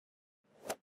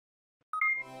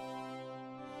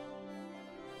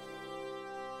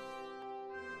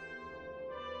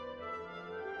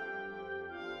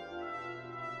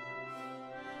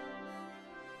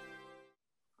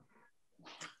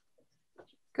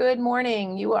Good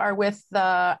morning. You are with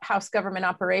the House Government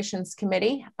Operations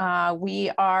Committee.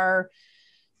 We are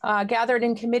gathered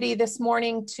in committee this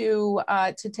morning to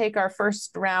take our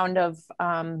first round of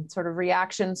sort of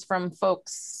reactions from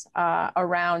folks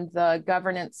around the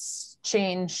governance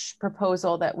change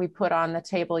proposal that we put on the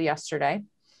table yesterday.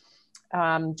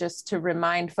 Just to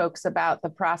remind folks about the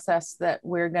process that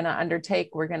we're going to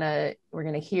undertake, we're going to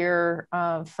hear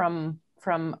from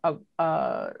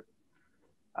a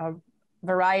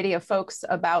variety of folks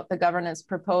about the governance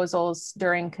proposals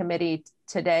during committee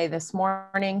today, this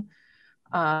morning.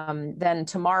 Then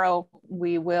tomorrow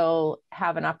we will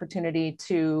have an opportunity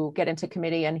to get into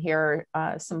committee and hear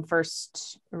some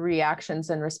first reactions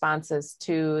and responses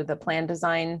to the plan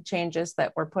design changes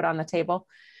that were put on the table.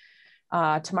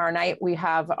 Tomorrow night, we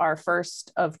have our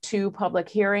first of two public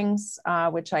hearings,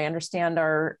 which I understand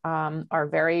are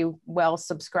very well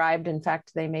subscribed. In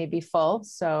fact, they may be full.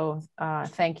 So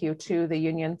thank you to the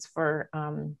unions for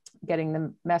getting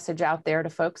the message out there to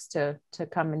folks to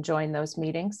come and join those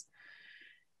meetings.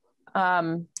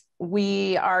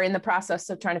 We are in the process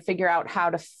of trying to figure out how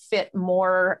to fit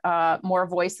more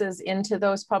voices into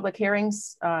those public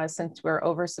hearings since we're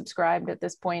oversubscribed at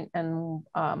this point. And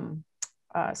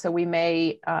so we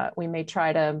may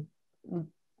try to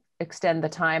extend the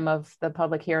time of the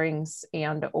public hearings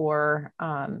or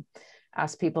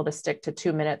ask people to stick to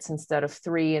 2 minutes instead of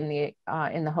 3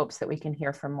 in the hopes that we can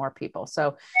hear from more people.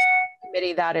 So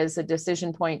committee, that is a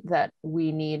decision point that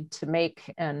we need to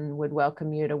make and would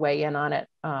welcome you to weigh in on it.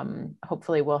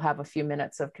 Hopefully we'll have a few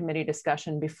minutes of committee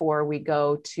discussion before we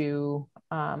go to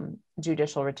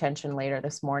judicial retention later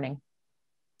this morning.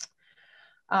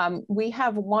 We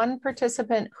have one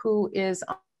participant who is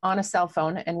on a cell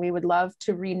phone and we would love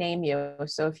to rename you.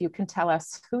 So if you can tell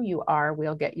us who you are,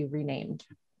 we'll get you renamed.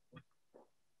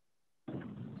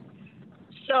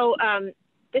 So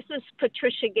this is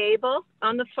Patricia Gable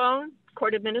on the phone,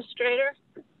 court administrator.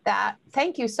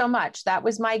 Thank you so much. That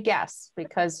was my guess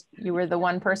because you were the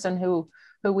one person who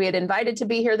we had invited to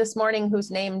be here this morning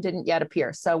whose name didn't yet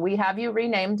appear. So we have you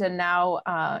renamed and now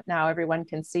everyone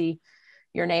can see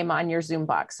your name on your Zoom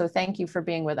box. So thank you for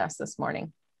being with us this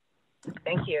morning.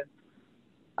 Thank you.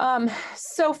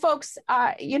 So folks,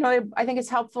 you know, I think it's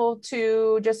helpful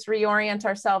to just reorient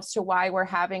ourselves to why we're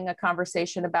having a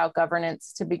conversation about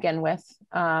governance to begin with.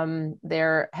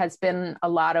 There has been a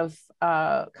lot of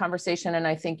conversation and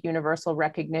I think universal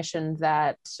recognition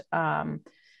that,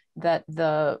 that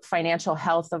the financial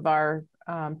health of our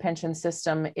pension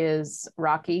system is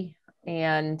rocky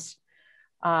and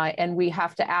we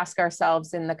have to ask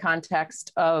ourselves in the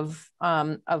context of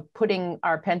putting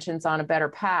our pensions on a better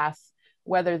path,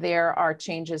 whether there are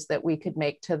changes that we could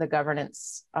make to the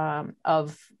governance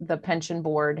of the pension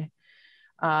board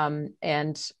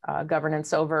and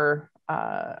governance over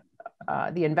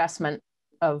the investment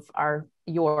of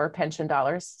your pension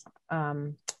dollars.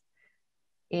 And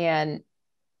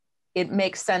it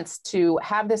makes sense to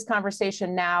have this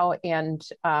conversation now. And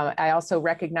I also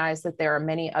recognize that there are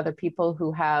many other people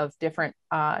who have different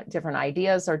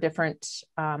ideas or different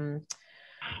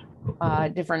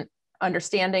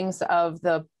understandings of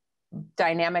the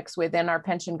dynamics within our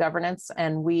pension governance.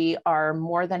 And we are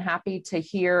more than happy to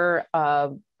hear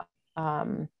a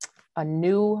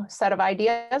new set of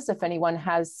ideas. If anyone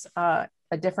has a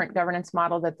different governance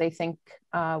model that they think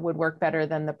would work better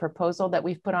than the proposal that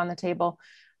we've put on the table.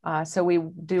 So we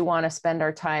do want to spend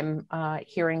our time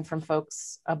hearing from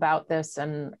folks about this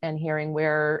and hearing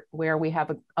where we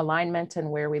have alignment and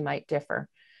where we might differ.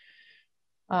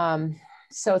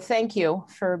 So thank you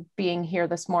for being here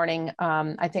this morning.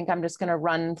 I think I'm just going to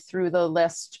run through the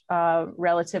list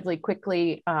relatively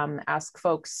quickly, ask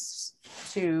folks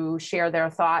to share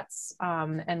their thoughts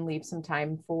and leave some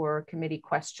time for committee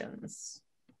questions.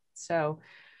 So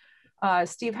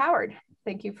Steve Howard,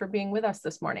 thank you for being with us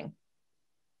this morning.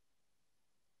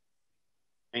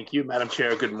 Thank you, Madam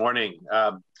Chair. Good morning.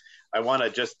 I want to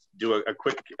just do a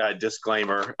quick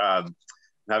disclaimer. I'm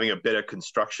having a bit of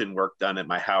construction work done at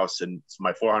my house, and so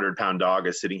my 400-pound dog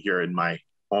is sitting here in my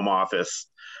home office,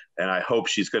 and I hope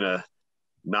she's going to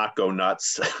not go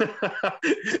nuts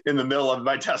in the middle of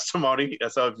my testimony.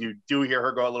 So if you do hear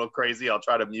her go a little crazy, I'll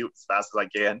try to mute as fast as I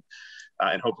can,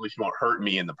 and hopefully she won't hurt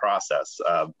me in the process.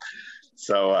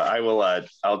 So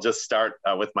I'll just start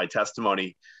with my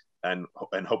testimony and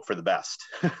hope for the best.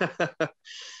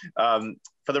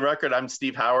 For the record, I'm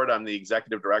Steve Howard. I'm the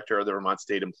Executive Director of the Vermont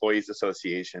State Employees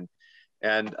Association.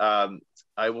 And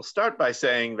I will start by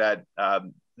saying that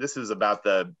this is about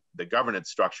the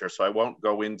governance structure, so I won't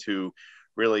go into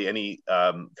really any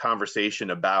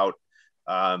conversation about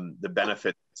the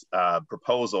benefits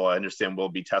proposal. I understand we'll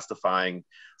be testifying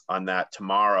on that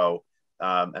tomorrow.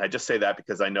 And I just say that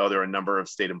because I know there are a number of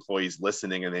state employees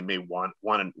listening, and they may want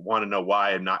to know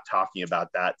why I'm not talking about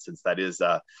that, since that is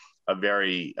a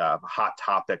very hot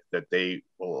topic that they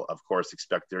will, of course,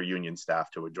 expect their union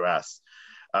staff to address.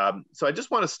 So I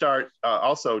just want to start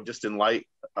also just in light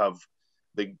of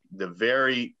the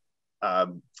very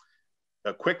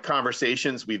quick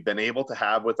conversations we've been able to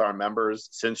have with our members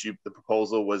since the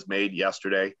proposal was made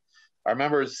yesterday. Our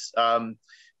members,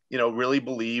 really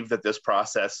believe that this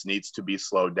process needs to be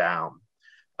slowed down.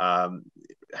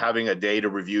 Having a day to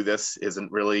review this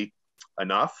isn't really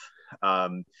enough.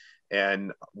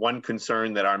 And one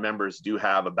concern that our members do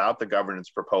have about the governance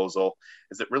proposal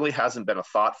is it really hasn't been a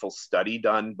thoughtful study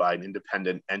done by an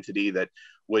independent entity that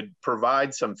would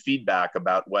provide some feedback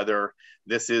about whether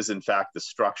this is in fact the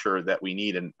structure that we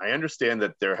need. And I understand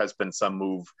that there has been some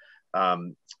move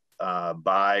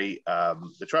by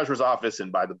the Treasurer's Office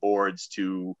and by the boards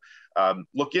to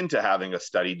look into having a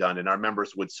study done, and our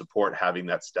members would support having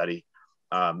that study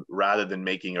rather than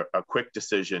making a quick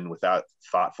decision without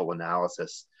thoughtful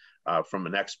analysis from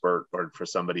an expert or for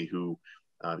somebody who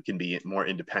can be more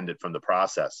independent from the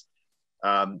process.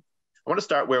 I want to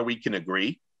start where we can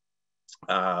agree.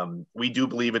 We do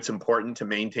believe it's important to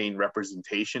maintain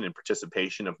representation and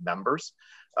participation of members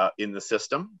in the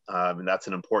system, and that's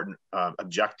an important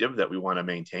objective that we want to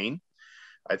maintain.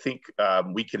 I think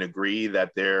we can agree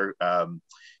that there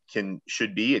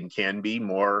should be and can be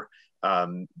more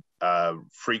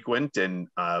frequent and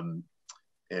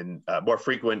more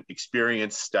frequent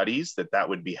experience studies, that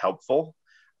would be helpful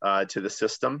to the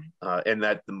system, and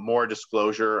that the more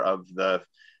disclosure of the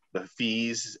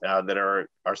fees that are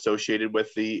associated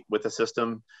with the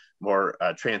system, more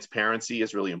transparency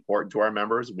is really important to our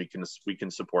members, and we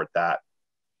can support that.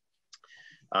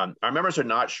 Our members are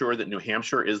not sure that New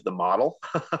Hampshire is the model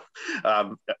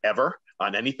ever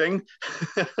on anything,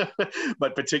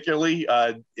 but particularly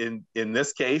in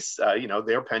this case,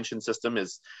 their pension system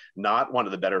is not one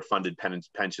of the better funded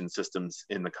pension systems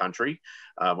in the country.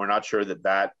 We're not sure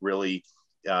that really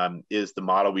is the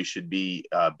model we should be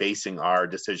basing our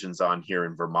decisions on here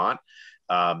in Vermont.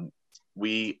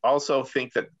 We also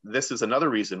think that this is another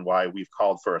reason why we've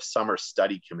called for a summer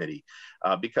study committee,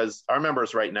 because our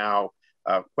members right now,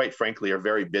 quite frankly, are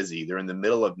very busy. They're in the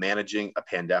middle of managing a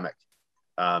pandemic,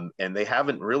 and they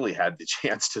haven't really had the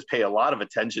chance to pay a lot of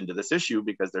attention to this issue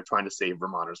because they're trying to save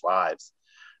Vermonters' lives.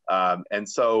 And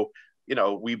so,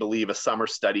 we believe a summer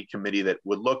study committee that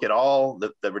would look at all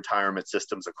the retirement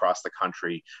systems across the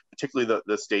country, particularly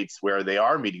the states where they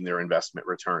are meeting their investment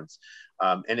returns,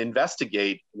 and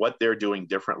investigate what they're doing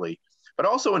differently, but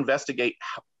also investigate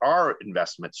our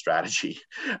investment strategy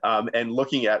and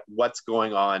looking at what's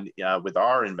going on with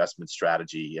our investment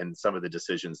strategy and some of the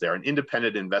decisions there. An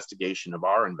independent investigation of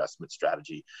our investment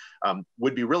strategy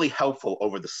would be really helpful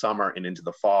over the summer and into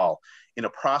the fall in a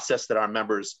process that our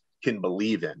members can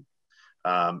believe in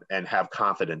and have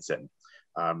confidence in.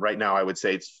 Right now, I would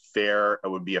say it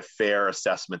would be a fair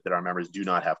assessment that our members do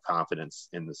not have confidence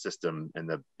in the system and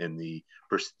the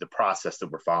process that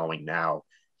we're following now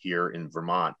here in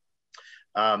Vermont.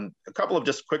 A couple of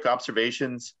just quick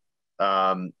observations.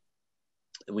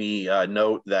 We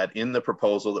note that in the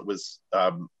proposal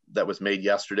that was made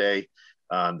yesterday,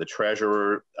 the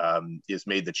treasurer is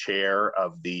made the chair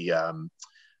of the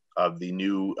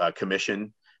new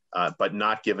commission, but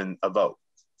not given a vote.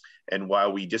 And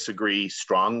while we disagree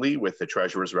strongly with the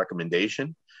treasurer's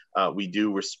recommendation, we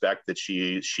do respect that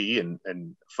she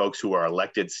and folks who are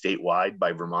elected statewide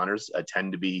by Vermonters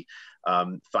tend to be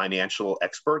financial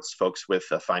experts, folks with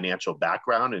a financial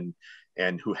background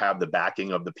and who have the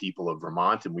backing of the people of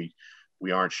Vermont. And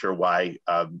we aren't sure why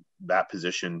that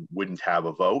position wouldn't have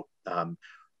a vote.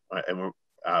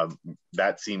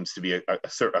 That seems to be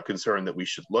a concern that we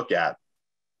should look at.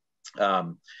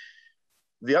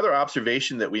 The other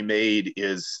observation that we made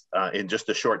is in just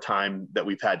a short time that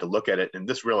we've had to look at it, and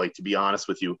this really, to be honest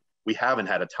with you, we haven't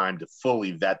had a time to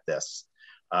fully vet this.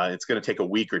 It's going to take a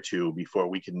week or two before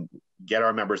we can get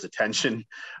our members' attention,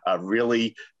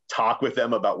 really talk with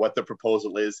them about what the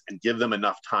proposal is and give them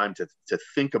enough time to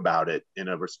think about it in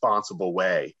a responsible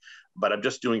way. But I'm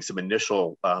just doing some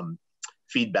initial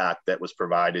feedback that was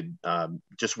provided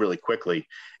just really quickly.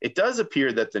 It does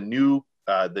appear that the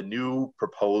new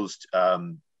proposed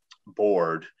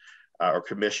board or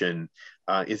commission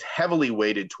is heavily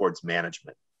weighted towards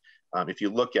management. If you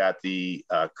look at the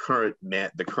current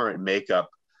makeup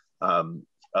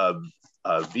of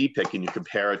VPIC and you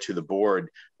compare it to the board,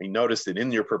 you notice that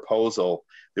in your proposal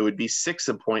there would be 6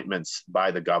 appointments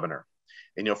by the governor.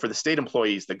 And for the state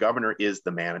employees, the governor is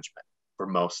the management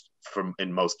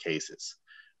in most cases,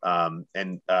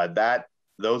 and that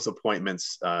those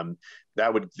appointments,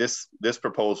 this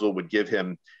proposal would give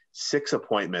him 6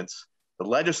 appointments. The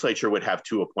legislature would have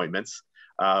 2 appointments.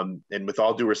 And with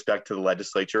all due respect to the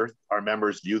legislature, our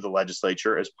members view the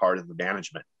legislature as part of the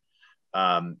management.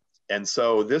 And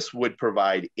so this would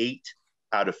provide 8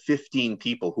 out of 15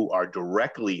 people who are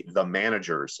directly the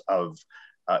managers of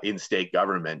in-state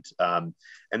government.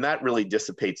 And that really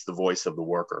dissipates the voice of the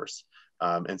workers.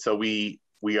 And so we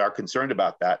are concerned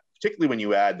about that, particularly when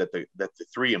you add that the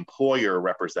 3 employer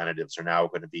representatives are now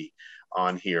going to be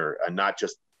on here, and not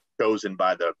just chosen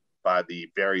by the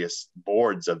various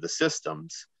boards of the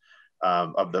systems,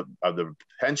 of the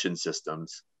pension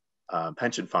systems,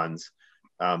 pension funds,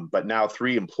 but now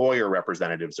 3 employer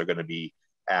representatives are going to be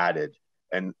added.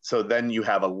 And so then you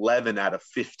have 11 out of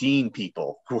 15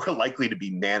 people who are likely to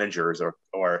be managers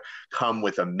or come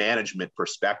with a management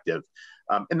perspective.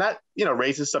 And that,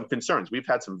 raises some concerns. We've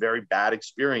had some very bad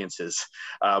experiences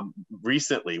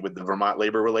recently with the Vermont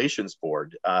Labor Relations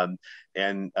Board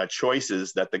and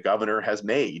choices that the governor has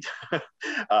made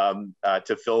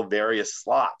to fill various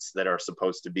slots that are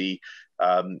supposed to be,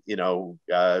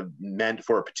 meant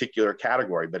for a particular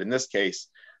category. But in this case,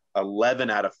 11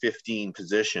 out of 15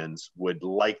 positions would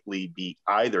likely be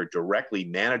either directly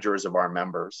managers of our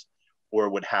members or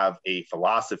would have a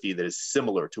philosophy that is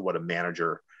similar to what a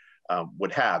manager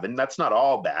would have. And that's not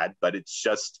all bad, but it's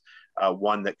just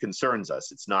one that concerns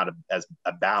us. It's not as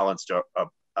balanced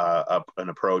an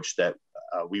approach that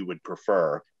we would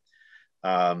prefer.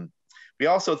 We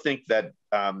also think that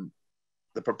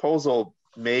the proposal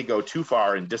may go too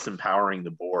far in disempowering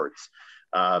the boards,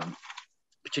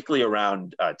 particularly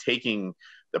around taking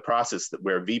the process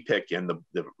where VPIC and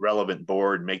the relevant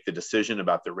board make the decision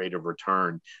about the rate of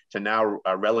return to now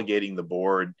relegating the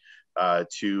board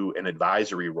to an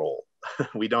advisory role.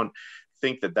 We don't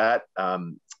think that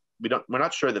we're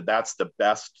not sure that that's the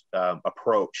best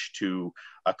approach to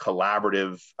a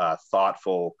collaborative,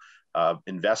 thoughtful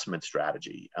investment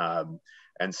strategy.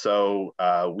 And so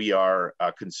we are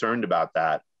concerned about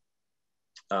that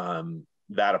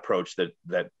approach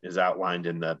that is outlined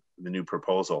in the new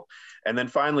proposal. And then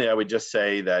finally, I would just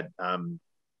say that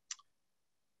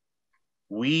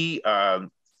we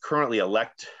currently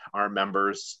elect our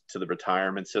members to the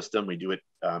retirement system. We do it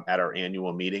at our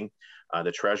annual meeting.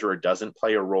 The treasurer doesn't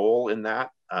play a role in that.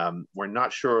 We're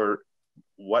not sure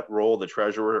what role the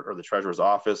treasurer or the treasurer's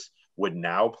office would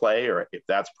now play, or if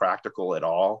that's practical at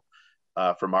all.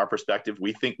 From our perspective,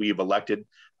 we think we've elected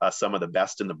some of the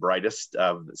best and the brightest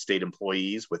of the state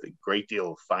employees with a great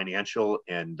deal of financial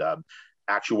and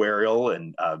actuarial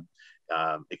and a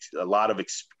lot of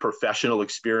professional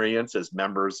experience as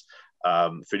members,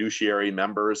 fiduciary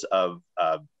members of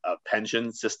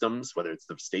pension systems, whether it's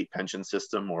the state pension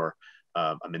system or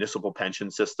a municipal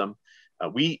pension system.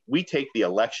 We take the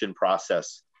election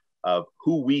process of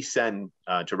who we send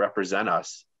to represent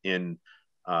us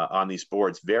on these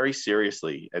boards very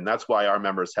seriously. And that's why our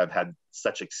members have had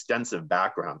such extensive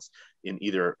backgrounds in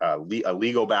either a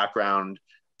legal background,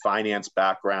 finance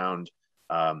background,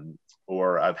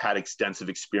 or I've had extensive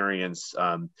experience,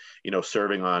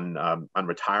 serving on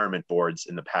retirement boards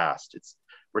in the past.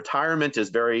 Retirement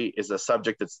is a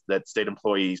subject that state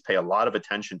employees pay a lot of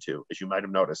attention to, as you might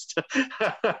have noticed.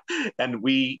 And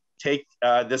we take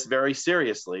this very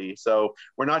seriously. So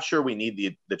we're not sure we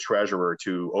need the treasurer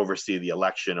to oversee the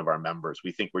election of our members.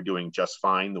 We think we're doing just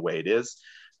fine the way it is.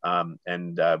 And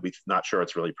we're not sure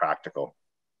it's really practical.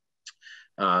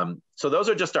 So those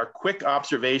are just our quick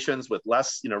observations with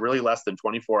really less than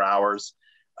 24 hours,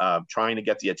 trying to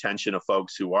get the attention of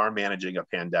folks who are managing a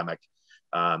pandemic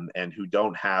and who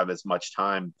don't have as much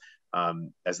time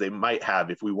as they might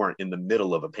have if we weren't in the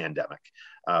middle of a pandemic,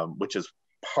 which is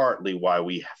partly why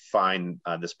we find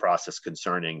this process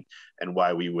concerning and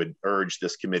why we would urge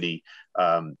this committee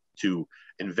to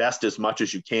invest as much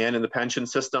as you can in the pension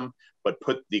system, but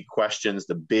put the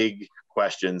big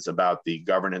questions about the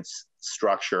governance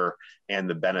structure and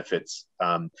the benefits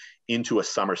into a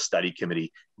summer study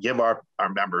committee. Give our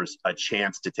members a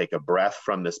chance to take a breath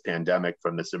from this pandemic,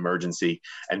 from this emergency,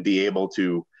 and be able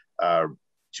to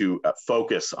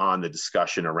focus on the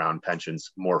discussion around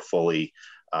pensions more fully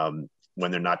when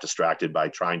they're not distracted by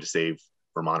trying to save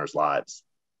Vermonters' lives.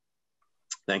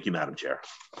 Thank you, Madam Chair.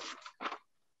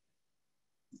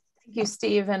 Thank you,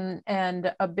 Steve,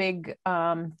 and a big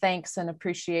thanks and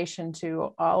appreciation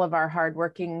to all of our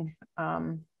hardworking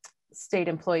state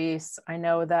employees. I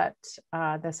know that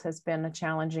this has been a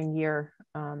challenging year,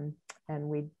 and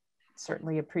we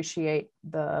certainly appreciate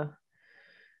the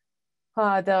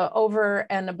over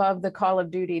and above the call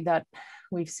of duty that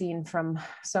we've seen from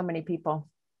so many people.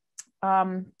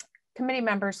 Committee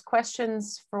members,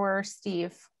 questions for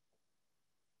Steve?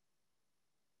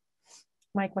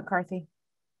 Mike McCarthy.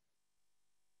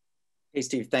 Hey,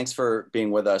 Steve, thanks for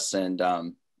being with us. And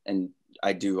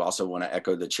I do also want to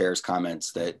echo the chair's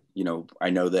comments that, I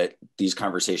know that these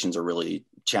conversations are really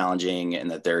challenging and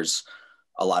that there's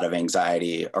a lot of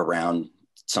anxiety around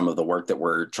some of the work that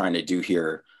we're trying to do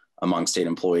here among state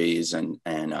employees and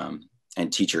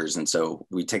teachers. And so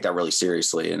we take that really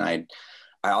seriously. And I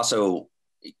also,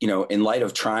 in light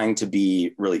of trying to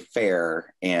be really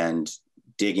fair and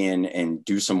dig in and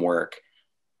do some work,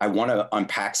 I want to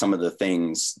unpack some of the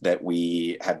things that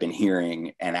we have been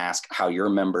hearing and ask how your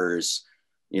members,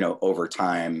 over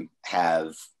time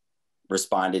have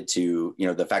responded to,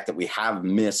 the fact that we have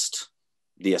missed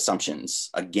the assumptions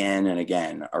again and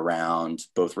again around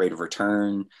both rate of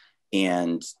return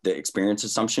and the experience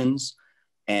assumptions.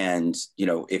 And,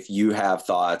 if you have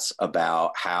thoughts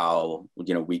about how,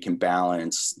 we can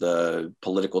balance the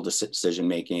political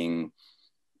decision-making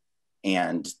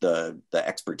and the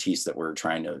expertise that we're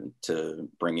trying to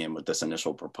bring in with this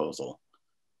initial proposal.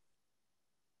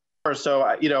 So,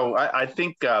 I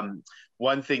think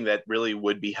one thing that really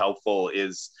would be helpful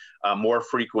is more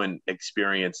frequent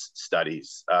experience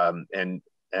studies. And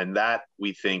that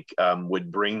we think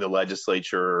would bring the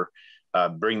legislature,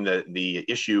 bring the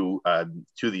issue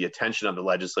to the attention of the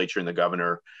legislature and the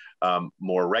governor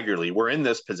more regularly. We're in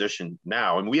this position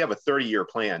now, and we have a 30-year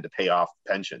plan to pay off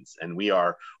pensions, and we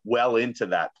are well into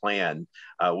that plan.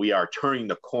 We are turning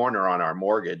the corner on our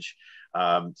mortgage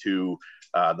to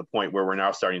the point where we're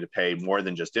now starting to pay more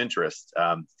than just interest.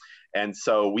 And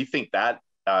so we think that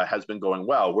has been going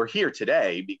well. We're here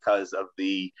today because of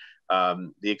the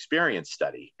experience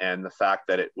study and the fact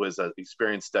that it was an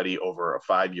experience study over a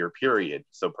 5-year period.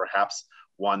 So perhaps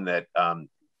one that,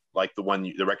 like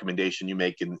the recommendation you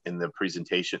make in the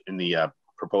presentation, in the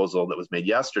proposal that was made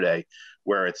yesterday,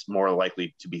 where it's more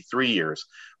likely to be 3 years.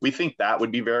 We think that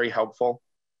would be very helpful.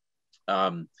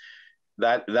 I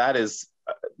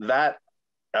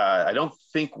don't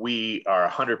think we are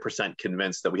 100%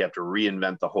 convinced that we have to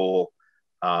reinvent the whole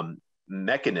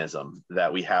mechanism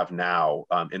that we have now,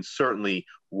 and certainly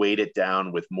weight it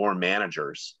down with more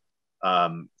managers.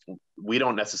 We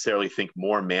don't necessarily think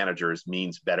more managers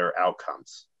means better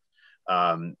outcomes,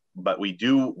 but we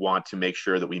do want to make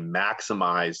sure that we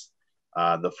maximize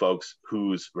the folks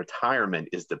whose retirement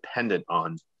is dependent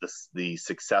on the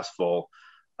successful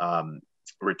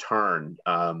return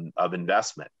of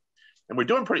investment. And we're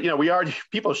doing pretty,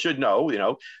 people should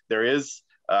know, there is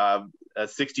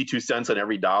 62 cents on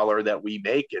every dollar that we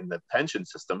make in the pension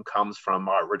system comes from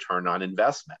our return on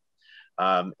investment.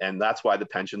 And that's why the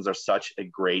pensions are such a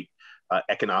great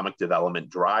economic development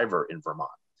driver in Vermont.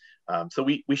 So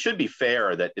we should be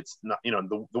fair that it's not,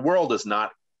 the world is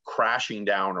not crashing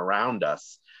down around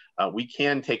us. We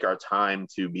can take our time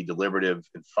to be deliberative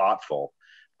and thoughtful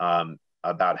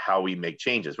about how we make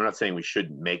changes. We're not saying we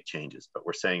shouldn't make changes, but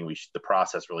we're saying the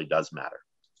process really does matter.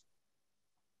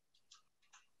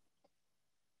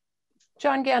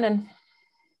 John Gannon.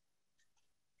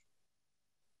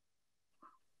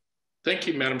 Thank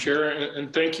you, Madam Chair,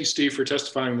 and thank you, Steve, for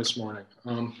testifying this morning.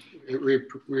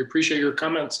 We appreciate your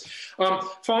comments.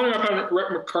 Following up on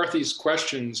Rep. McCarthy's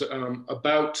questions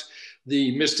about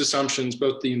the missed assumptions,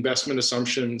 both the investment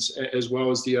assumptions as well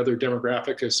as the other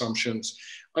demographic assumptions,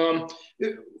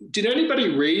 did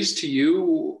anybody raise to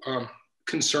you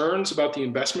concerns about the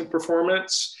investment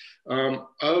performance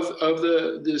of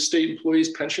the state employees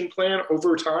pension plan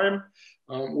over time?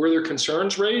 Were there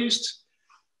concerns raised?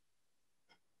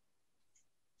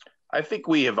 I think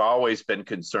we have always been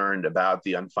concerned about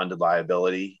the unfunded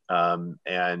liability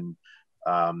and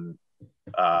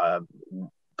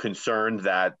concerned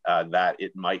that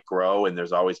it might grow. And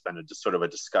there's always been just sort of a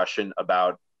discussion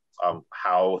about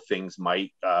how things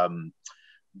might go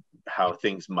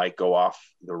off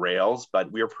the rails.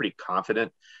 But we are pretty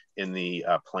confident in the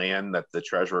plan that the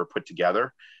treasurer put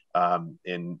together I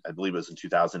believe it was in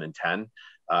 2010.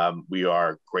 We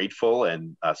are grateful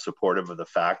and supportive of the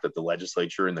fact that the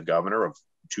legislature and the governor of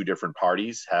two different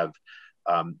parties have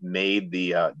made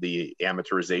the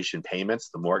amortization payments,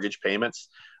 the mortgage payments,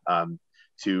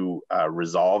 to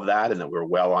resolve that, and that we're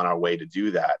well on our way to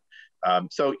do that.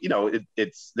 So,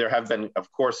 there have been,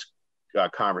 of course,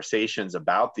 conversations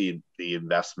about the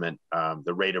investment,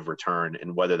 the rate of return,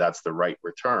 and whether that's the right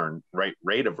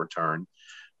rate of return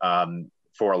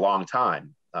for a long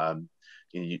time.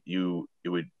 It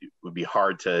would be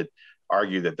hard to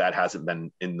argue that hasn't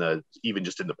been even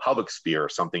just in the public sphere,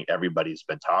 something everybody's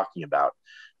been talking about.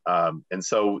 And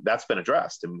so that's been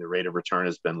addressed. I mean, the rate of return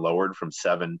has been lowered from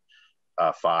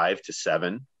 7.5 to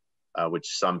 7.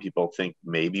 which some people think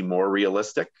may be more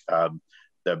realistic.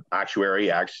 The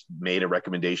actuary made a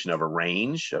recommendation of a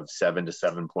range of 7 to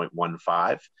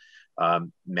 7.15.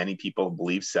 Many people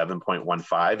believe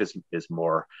 7.15 is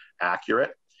more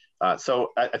accurate. So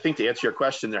I think to answer your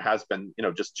question, there has been,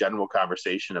 just general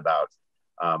conversation about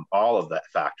all of the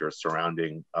factors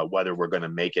surrounding whether we're going to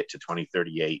make it to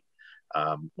 2038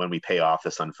 when we pay off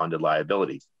this unfunded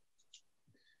liability.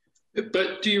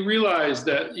 But do you realize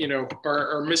that,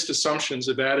 our missed assumptions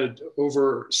have added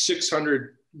over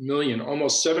 600 million,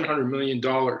 almost $700 million to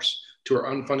our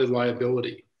unfunded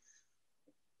liability?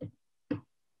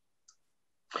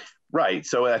 Right.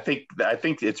 So I think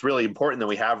it's really important that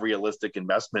we have realistic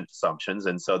investment assumptions.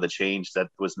 And so the change that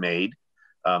was made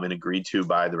and agreed to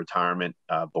by the retirement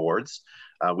boards,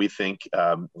 we think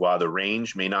while the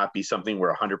range may not be something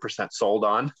we're 100% sold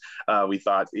on, we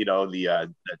thought, that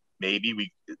maybe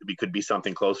we could be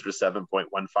something closer to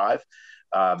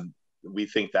 7.15. We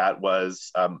think that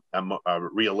was a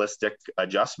realistic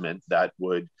adjustment that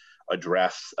would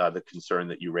address the concern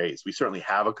that you raised. We certainly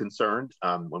have a concern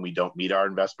when we don't meet our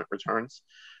investment returns,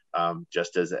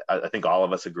 just as I think all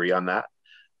of us agree on that.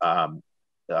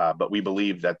 But we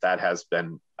believe that has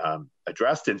been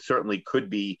addressed and certainly could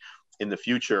be in the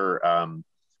future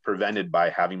prevented by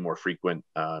having more frequent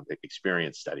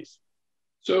experience studies.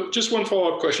 So just one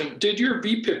follow-up question. Did your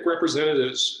VPIC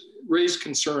representatives raise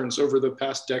concerns over the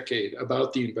past decade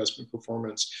about the investment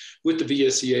performance with the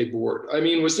VSEA board? I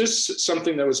mean, was this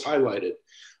something that was highlighted?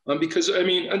 Because,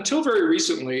 until very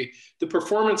recently, the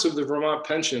performance of the Vermont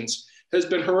pensions has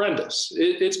been horrendous.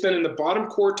 It's been in the bottom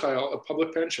quartile of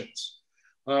public pensions.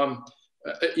 And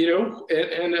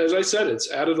as I said,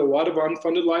 it's added a lot of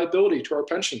unfunded liability to our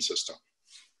pension system.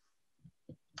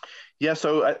 Yeah,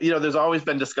 so there's always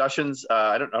been discussions.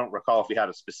 I don't recall if we had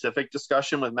a specific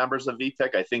discussion with members of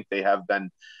VPIC. I think they have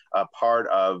been a part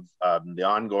of the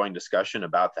ongoing discussion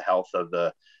about the health of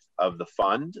the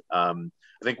fund. I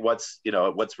think what's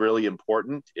really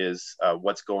important is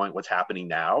what's happening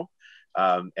now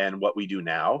and what we do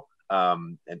now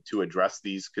and to address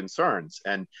these concerns.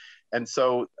 And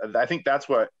so I think that's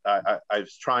what I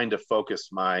was trying to focus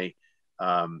my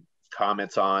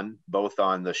comments on, both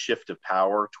on the shift of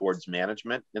power towards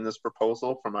management in this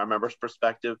proposal from our members'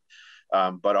 perspective,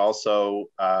 but also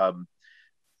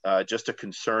just a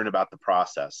concern about the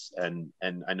process. And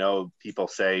I know people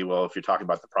say, well, if you're talking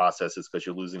about the process, it's because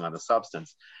you're losing on the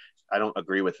substance. I don't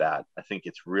agree with that. I think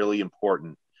it's really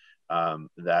important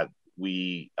that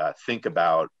we think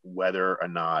about whether or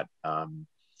not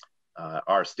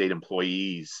our state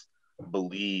employees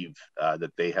believe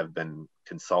that they have been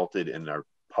consulted and are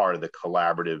part of the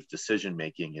collaborative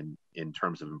decision-making in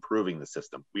terms of improving the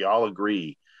system. We all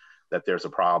agree that there's a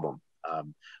problem.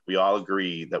 We all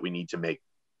agree that we need to make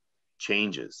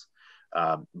changes.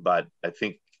 But I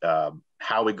think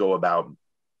how we go about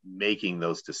making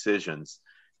those decisions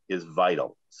is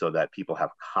vital so that people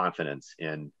have confidence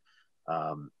in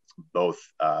both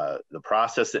the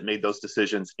process that made those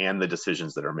decisions and the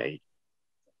decisions that are made.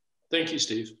 Thank you,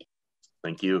 Steve.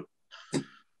 Thank you.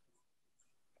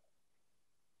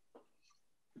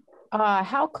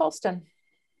 Hal Colston.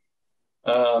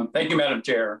 Thank you, Madam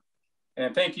Chair.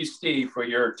 And thank you, Steve, for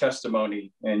your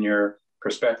testimony and your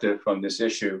perspective on this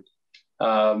issue.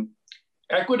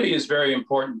 Equity is very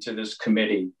important to this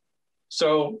committee.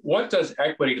 So what does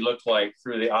equity look like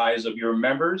through the eyes of your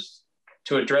members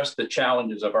to address the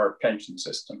challenges of our pension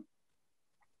system?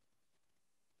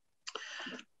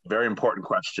 Very important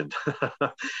question.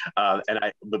 And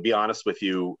I would be honest with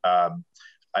you, I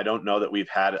don't know that we've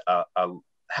had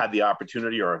the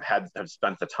opportunity or have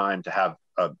spent the time to have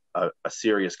a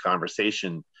serious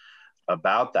conversation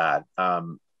about that. I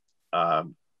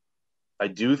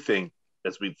do think,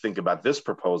 as we think about this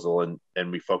proposal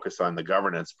and we focus on the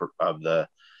governance of the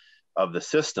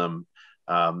system,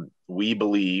 we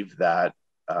believe that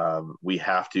we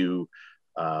have to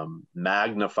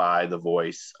magnify the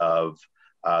voice of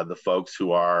the folks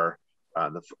who are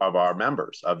of our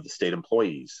members, of the state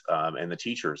employees and the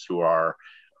teachers who are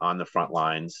on the front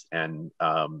lines and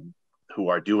who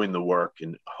are doing the work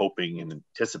and hoping in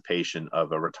anticipation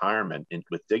of a retirement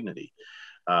with dignity.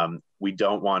 We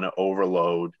don't want to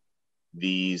overload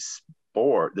this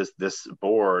board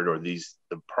or the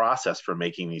process for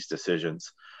making these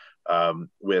decisions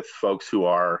with folks who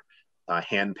are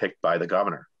handpicked by the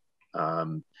governor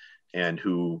and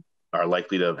who are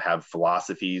likely to have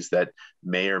philosophies that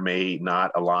may or may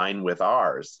not align with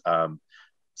ours.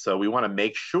 So we want to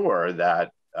make sure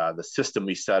that the system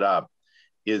we set up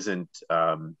isn't,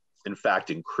 in fact,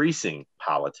 increasing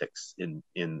politics, in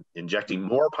injecting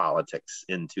more politics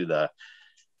into the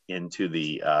into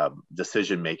the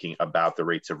decision making about the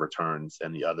rates of returns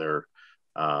and the other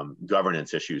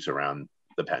governance issues around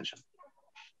the pension.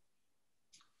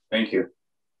 Thank you.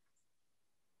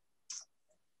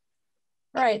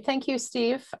 All right, thank you,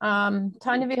 Steve. Tanya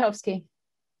Vyhovsky.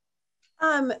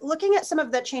 Looking at some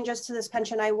of the changes to this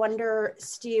pension, I wonder,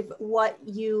 Steve, what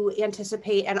you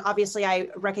anticipate, and obviously I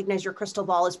recognize your crystal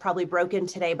ball is probably broken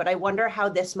today, but I wonder how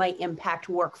this might impact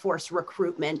workforce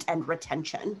recruitment and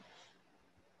retention.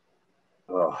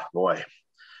 Oh boy,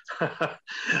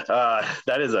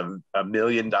 that is a $1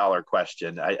 million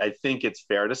question. I think it's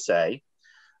fair to say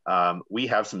we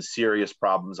have some serious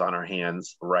problems on our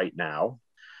hands right now.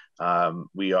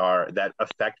 That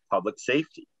affect public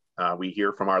safety. We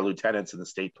hear from our lieutenants in the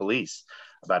state police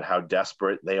about how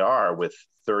desperate they are with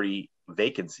 30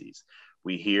 vacancies.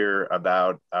 We hear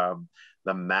about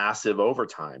the massive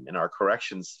overtime in our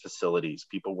corrections facilities,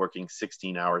 people working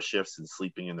 16-hour shifts and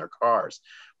sleeping in their cars.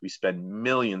 We spend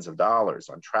millions of dollars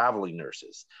on traveling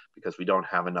nurses because we don't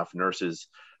have enough nurses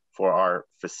for our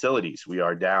facilities. We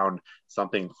are down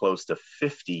something close to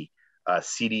 50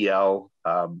 CDL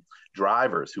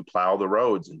drivers who plow the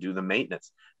roads and do the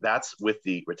maintenance. That's with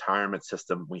the retirement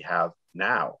system we have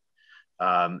now.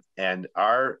 And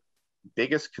our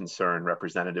biggest concern,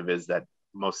 Representative, is that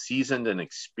most seasoned and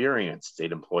experienced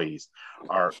state employees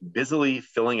are busily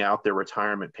filling out their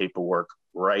retirement paperwork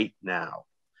right now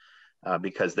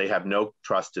because they have no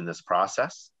trust in this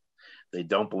process. They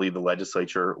don't believe the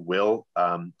legislature will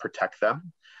protect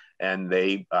them, and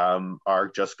they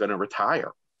are just going to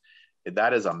retire.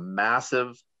 That is a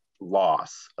massive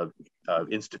loss of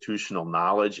institutional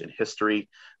knowledge and history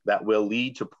that will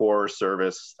lead to poorer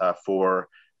service for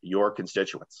your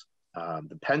constituents.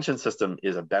 The pension system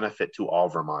is a benefit to all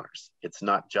Vermonters. It's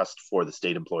not just for the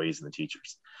state employees and the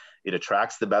teachers. It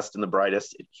attracts the best and the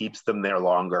brightest. It keeps them there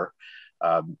longer.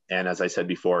 And as I said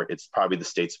before, it's probably the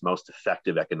state's most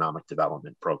effective economic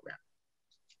development program.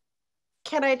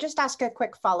 Can I just ask a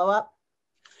quick follow-up?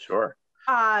 Sure.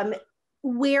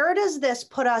 Where does this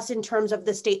put us in terms of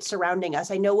the states surrounding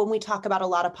us? I know when we talk about a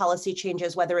lot of policy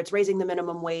changes, whether it's raising the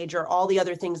minimum wage or all the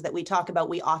other things that we talk about,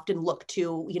 we often look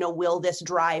to, will this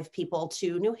drive people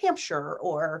to New Hampshire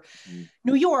or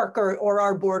New York or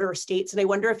our border states? And I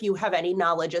wonder if you have any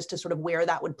knowledge as to sort of where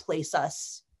that would place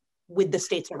us with the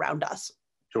states around us.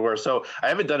 Sure. So I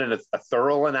haven't done a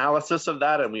thorough analysis of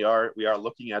that, and we are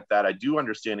looking at that. I do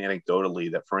understand anecdotally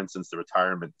that, for instance, the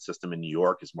retirement system in New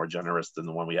York is more generous than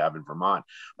the one we have in Vermont.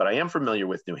 But I am familiar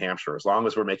with New Hampshire, as long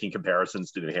as we're making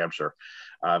comparisons to New Hampshire.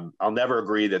 I'll never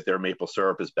agree that their maple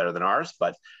syrup is better than ours,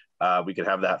 but we could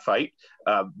have that fight.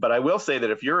 But I will say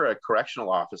that if you're a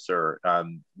correctional officer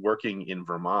working in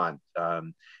Vermont,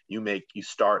 you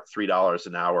start $3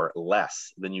 an hour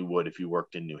less than you would if you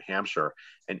worked in New Hampshire.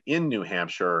 And in New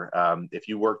Hampshire, if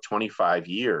you work 25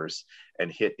 years and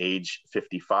hit age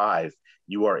 55,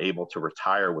 you are able to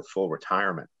retire with full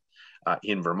retirement.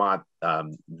 In Vermont,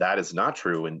 that is not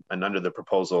true. And under the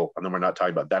proposal, and then we're not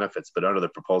talking about benefits, but under the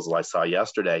proposal I saw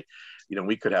yesterday,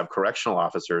 we could have correctional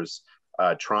officers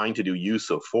trying to do use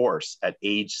of force at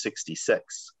age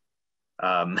 66.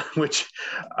 Which,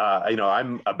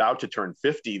 I'm about to turn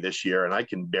 50 this year, and I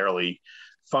can barely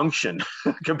function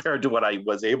compared to what I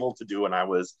was able to do when I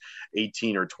was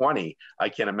 18 or 20. I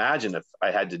can't imagine if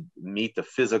I had to meet the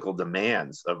physical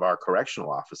demands of our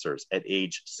correctional officers at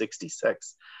age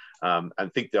 66. I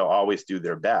think they'll always do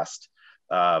their best,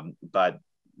 but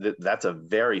that's a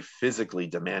very physically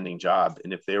demanding job.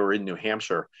 And if they were in New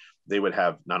Hampshire, they would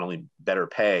have not only better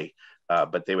pay,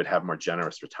 but they would have more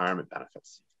generous retirement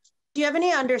benefits. Do you have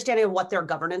any understanding of what their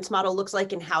governance model looks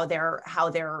like and how they're,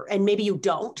 and maybe you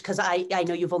don't, because I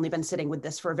know you've only been sitting with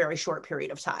this for a very short period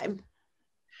of time.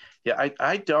 Yeah,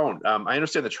 I don't. I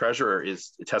understand the treasurer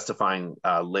is testifying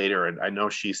later, and I know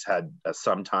she's had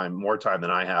more time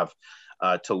than I have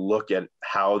to look at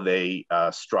how they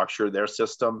structure their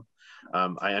system.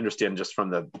 I understand just from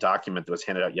the document that was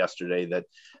handed out yesterday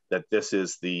that this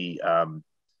is the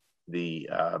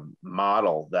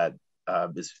model that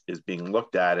is being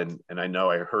looked at, and I know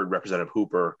I heard Representative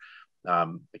Hooper. I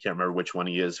can't remember which one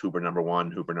he is. Hooper number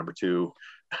 1, Hooper number 2,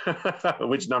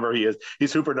 which number he is.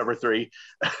 He's Hooper number 3.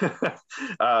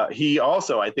 He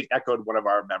also, I think, echoed one of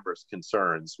our members'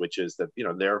 concerns, which is that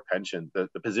their pension, the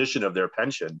position of their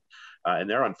pension and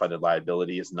their unfunded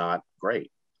liability is not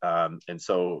great, and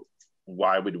so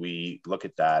why would we look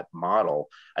at that model?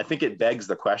 I think it begs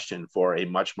the question for a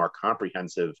much more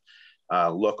comprehensive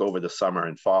look over the summer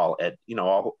and fall at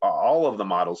all of the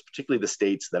models, particularly the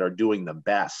states that are doing the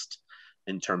best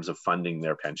in terms of funding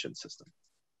their pension system.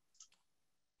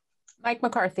 Mike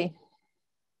McCarthy.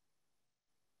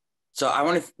 So I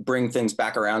want to bring things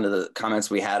back around to the comments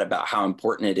we had about how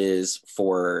important it is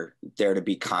for there to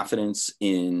be confidence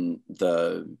in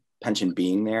the pension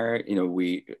being there. You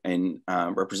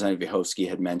know, Representative Vyhovsky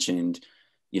had mentioned,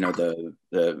 you know,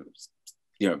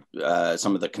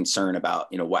 some of the concern about,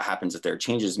 you know, what happens if there are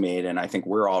changes made. And I think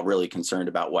we're all really concerned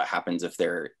about what happens if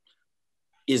there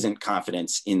isn't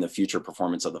confidence in the future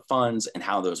performance of the funds and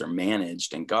how those are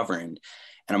managed and governed.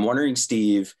 And I'm wondering,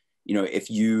 Steve, you know, if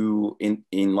you,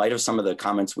 in light of some of the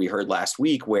comments we heard last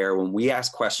week, where when we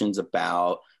ask questions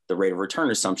about the rate of return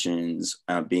assumptions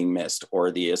being missed, or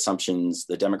the assumptions,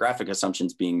 the demographic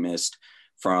assumptions being missed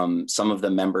from some of the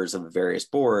members of the various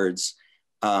boards,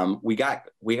 we got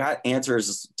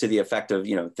answers to the effect of,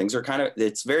 you know, things are kind of,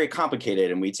 it's very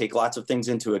complicated and we take lots of things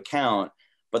into account,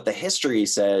 but the history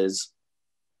says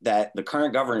that the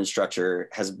current governance structure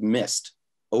has missed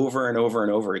over and over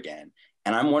and over again.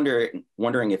 And I'm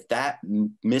wondering if that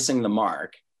missing the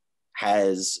mark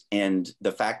has, and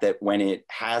the fact that when it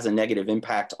has a negative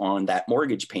impact on that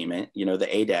mortgage payment, you know, the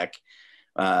ADEC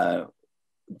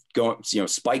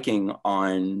spiking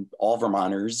on all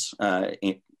Vermonters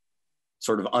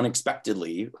sort of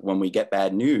unexpectedly when we get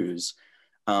bad news.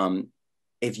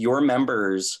 If your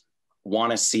members want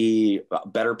to see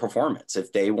better performance,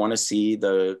 if they want to see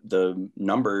the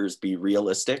numbers be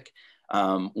realistic,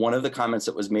 one of the comments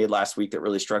that was made last week that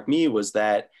really struck me was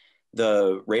that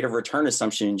the rate of return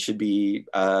assumption should be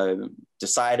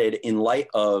decided in light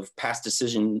of past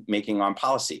decision making on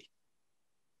policy.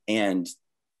 And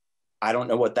I don't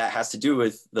know what that has to do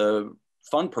with the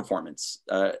fund performance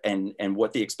and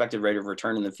what the expected rate of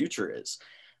return in the future is.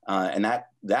 And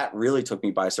that really took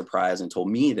me by surprise and told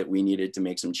me that we needed to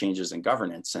make some changes in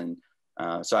governance. And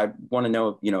so I want to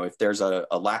know, you know, if there's a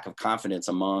lack of confidence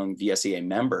among VSEA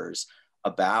members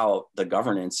about the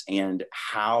governance and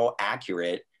how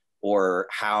accurate or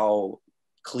how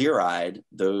clear-eyed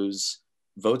those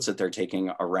votes that they're taking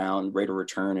around rate of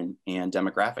return and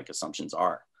demographic assumptions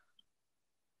are.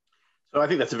 So I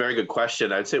think that's a very good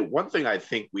question. I'd say one thing I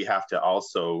think we have to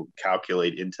also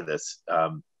calculate into this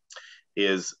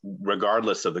is,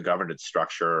 regardless of the governance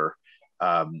structure,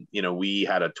 you know, we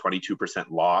had a 22%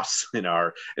 loss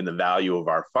in the value of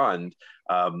our fund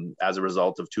as a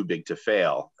result of too big to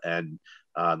fail, and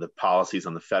the policies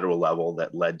on the federal level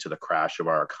that led to the crash of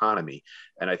our economy.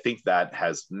 And I think that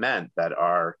has meant that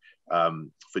our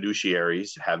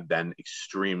fiduciaries have been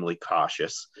extremely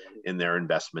cautious in their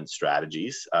investment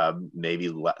strategies,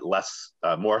 maybe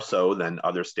more so than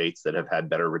other states that have had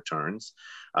better returns.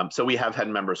 So we have had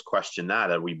members question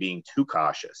that. Are we being too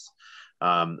cautious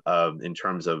in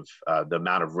terms of the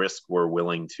amount of risk we're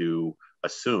willing to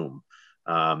assume?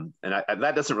 And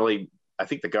that doesn't really, I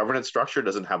think the governance structure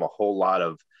doesn't have a whole lot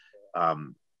of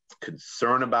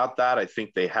concern about that. I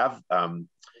think they have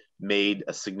made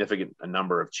a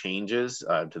number of changes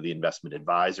to the investment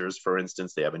advisors. For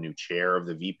instance, they have a new chair of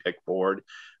the VPIC board,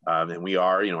 and we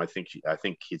are, you know, I think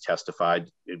he testified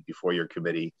before your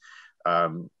committee.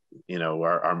 You know,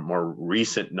 our more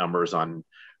recent numbers on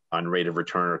rate of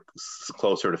return are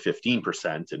closer to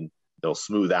 15%, and they'll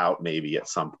smooth out maybe at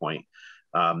some point.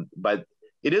 But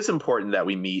it is important that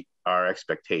we meet our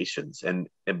expectations, and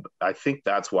I think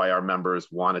that's why our members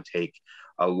want to take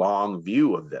a long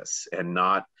view of this and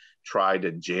not try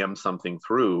to jam something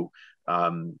through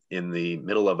in the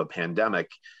middle of a pandemic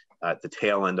at the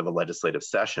tail end of a legislative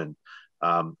session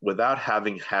without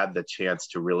having had the chance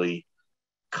to really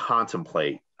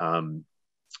contemplate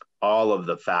all of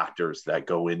the factors that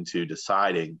go into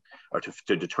deciding or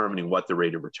to determining what the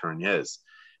rate of return is.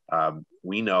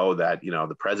 We know that, you know,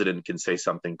 the president can say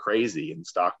something crazy and the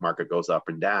stock market goes up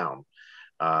and down.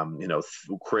 You know,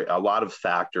 a lot of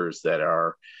factors that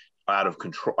are out of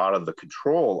the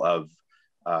control of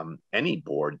any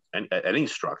board and any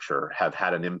structure have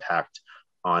had an impact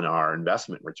on our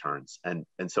investment returns. And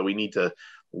so we need to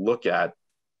look at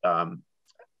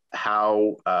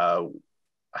how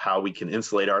we can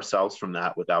insulate ourselves from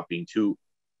that without being too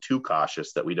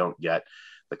cautious that we don't get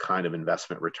the kind of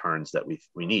investment returns that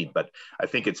we need. But I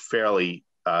think it's fairly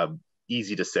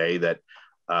easy to say that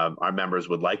our members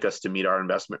would like us to meet our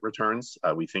investment returns.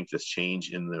 We think this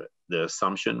change in the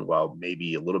assumption, while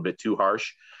maybe a little bit too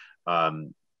harsh,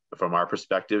 from our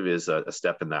perspective, is a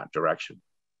step in that direction.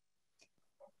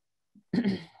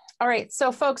 All right,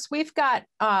 so folks, we've got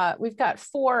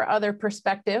 4 other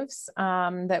perspectives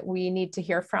that we need to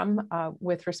hear from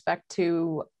with respect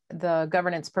to the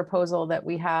governance proposal that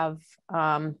we have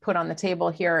put on the table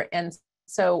here. And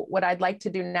so what I'd like to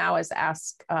do now is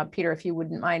ask Peter, if you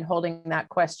wouldn't mind holding that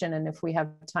question, and if we have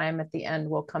time at the end,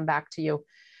 we'll come back to you.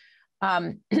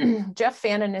 Jeff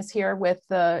Fannin is here with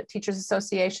the Teachers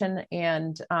Association.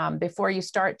 And before you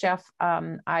start, Jeff,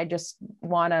 I just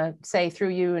want to say through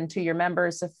you and to your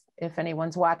members, if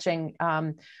anyone's watching,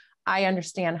 I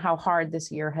understand how hard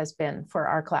this year has been for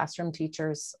our classroom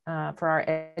teachers, for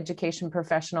our education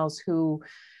professionals who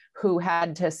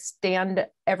had to stand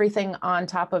everything on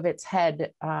top of its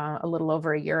head a little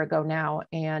over a year ago now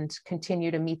and continue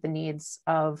to meet the needs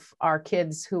of our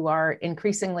kids who are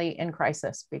increasingly in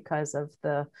crisis because of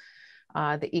the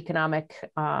economic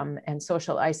and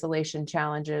social isolation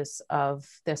challenges of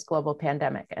this global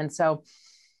pandemic. And so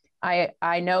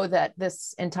I know that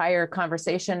this entire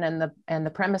conversation and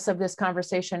the premise of this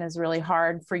conversation is really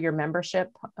hard for your membership.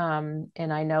 And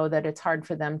I know that it's hard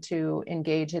for them to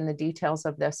engage in the details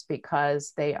of this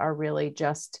because they are really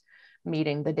just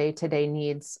meeting the day-to-day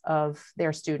needs of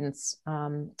their students,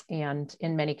 and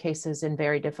in many cases in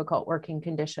very difficult working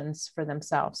conditions for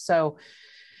themselves. So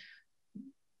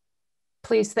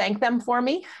please thank them for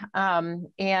me,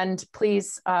 and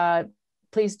please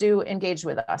do engage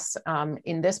with us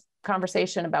in this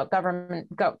conversation about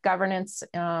governance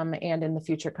and in the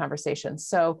future conversations.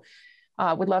 So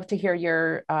would love to hear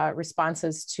your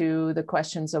responses to the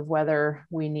questions of whether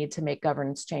we need to make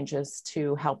governance changes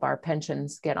to help our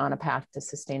pensions get on a path to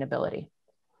sustainability.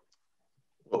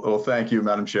 Well, thank you,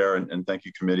 Madam Chair, and thank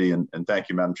you, committee, and thank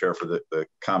you, Madam Chair, for the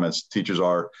comments. Teachers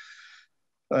are,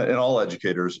 and all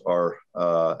educators are,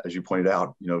 as you pointed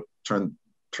out, turned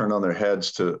on their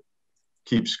heads to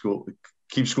keep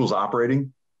schools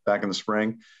operating. Back in the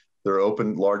spring, they're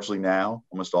open largely now,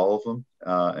 almost all of them,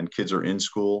 and kids are in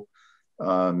school,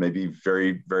 maybe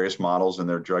various models, and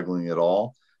they're juggling it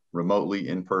all, remotely,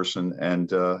 in person,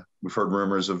 and we've heard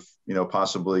rumors of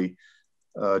possibly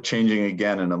changing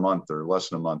again in a month or less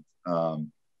than a month.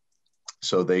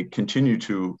 So they continue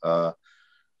to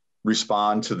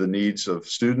respond to the needs of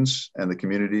students and the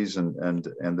communities, and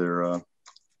they're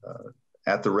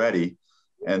at the ready.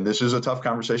 And this is a tough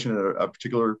conversation, a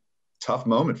particular tough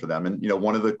moment for them. And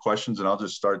one of the questions, and I'll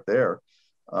just start there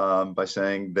by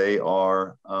saying they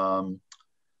are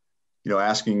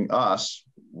asking us,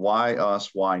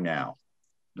 why now?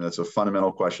 And that's a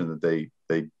fundamental question that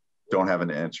they don't have an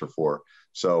answer for.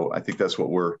 So I think that's what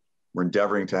we're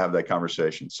endeavoring to have that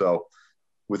conversation. So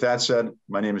with that said,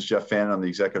 my name is Jeff Fannin. I'm the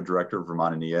Executive Director of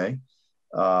Vermont NEA.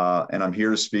 And I'm here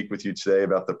to speak with you today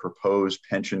about the proposed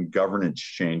pension governance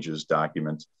changes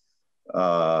document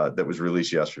that was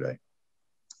released yesterday.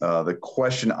 The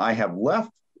question I have left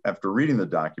after reading the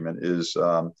document is,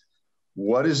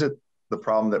 what is it, the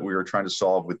problem that we are trying to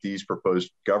solve with these proposed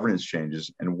governance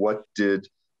changes, and what did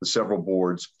the several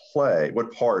boards play?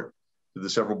 What part did the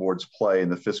several boards play in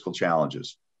the fiscal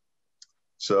challenges?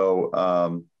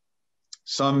 So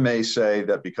some may say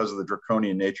that because of the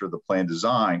draconian nature of the plan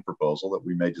design proposal that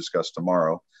we may discuss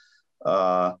tomorrow,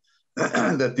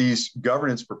 that these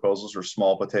governance proposals are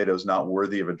small potatoes not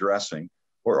worthy of addressing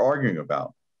or arguing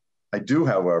about. I do,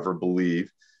 however, believe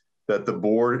that the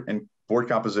board and board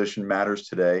composition matters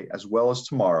today as well as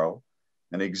tomorrow,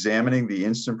 and examining the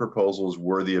instant proposal is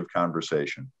worthy of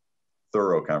conversation,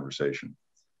 thorough conversation.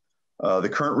 The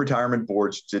current retirement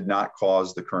boards did not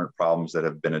cause the current problems that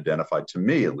have been identified, to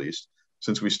me at least,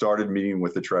 since we started meeting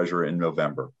with the treasurer in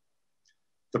November.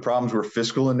 The problems were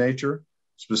fiscal in nature,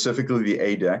 specifically the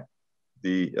ADEC,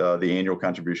 the annual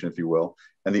contribution, if you will,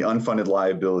 and the unfunded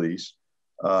liabilities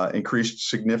increased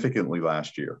significantly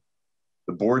last year.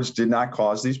 The boards did not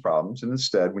cause these problems, and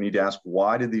instead we need to ask,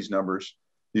 why did these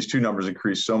two numbers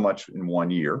increase so much in 1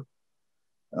 year?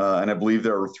 And I believe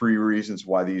there are 3 reasons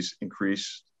why these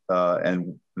increase,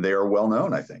 and they are well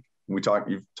known, I think.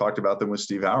 You've talked about them with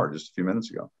Steve Howard just a few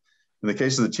minutes ago. In the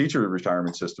case of the teacher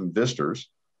retirement system, VISTERS,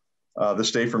 the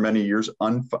state for many years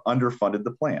underfunded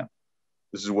the plan.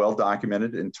 This is well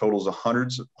documented and totals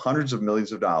hundreds of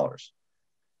millions of dollars.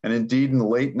 And indeed, in the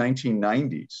late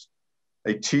 1990s,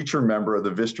 a teacher member of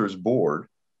the VISTERS board,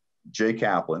 Jay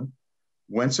Kaplan,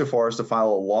 went so far as to file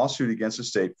a lawsuit against the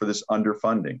state for this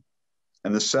underfunding.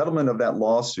 And the settlement of that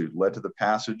lawsuit led to the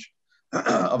passage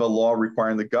of a law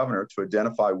requiring the governor to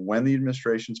identify when the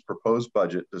administration's proposed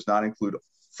budget does not include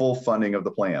full funding of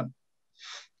the plan.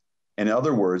 In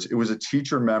other words, it was a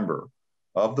teacher member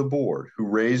of the board who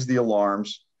raised the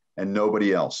alarms and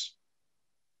nobody else.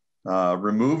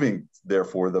 Removing,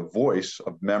 therefore, the voice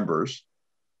of members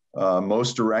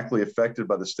most directly affected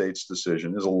by the state's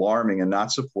decision is alarming and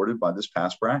not supported by this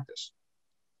past practice.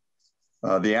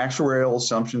 The actuarial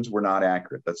assumptions were not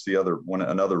accurate. That's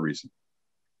another reason.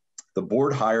 The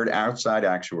board hired outside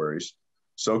actuaries,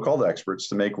 so-called experts,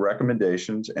 to make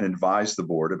recommendations and advise the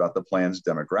board about the plan's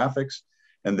demographics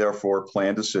and therefore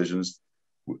plan decisions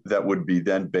that would be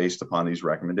then based upon these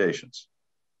recommendations.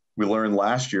 We learned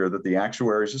last year that the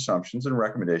actuaries' assumptions and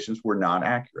recommendations were not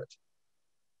accurate.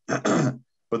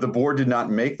 But the board did not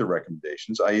make the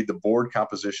recommendations, i.e. the board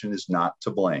composition is not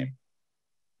to blame.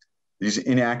 These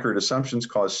inaccurate assumptions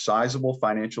caused sizable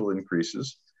financial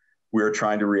increases we are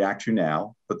trying to react to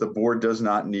now, but the board does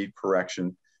not need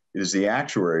correction. It is the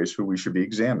actuaries who we should be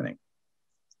examining.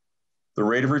 The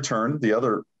rate of return, the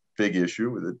other big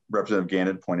issue that Representative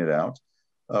Gannon pointed out,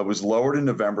 was lowered in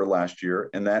November last year,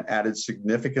 and that added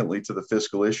significantly to the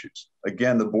fiscal issues.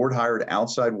 Again, the board hired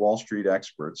outside Wall Street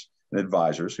experts and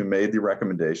advisors who made the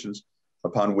recommendations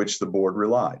upon which the board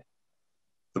relied.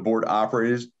 The board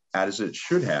operated as it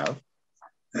should have,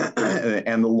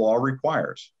 and the law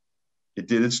requires. It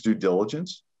did its due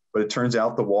diligence, but it turns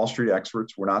out the Wall Street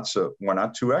experts were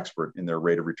not too expert in their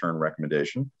rate of return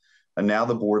recommendation, and now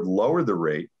the board lowered the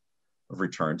rate of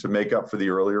return to make up for the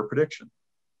earlier prediction.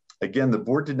 Again, the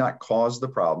board did not cause the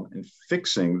problem, and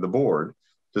fixing the board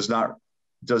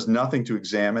does nothing to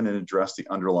examine and address the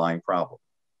underlying problem.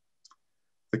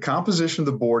 The composition of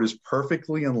the board is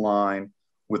perfectly in line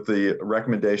with the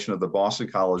recommendation of the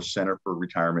Boston College Center for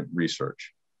Retirement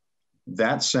Research.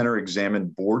 That center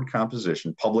examined board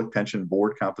composition, public pension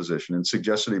board composition, and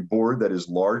suggested a board that is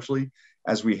largely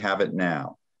as we have it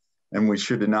now. And we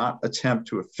should not attempt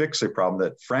to fix a problem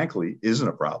that frankly isn't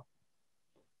a problem.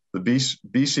 The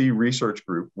BC Research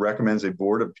Group recommends a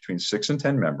board of between 6 and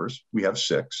 10 members. We have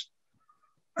 6.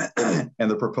 And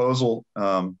the proposal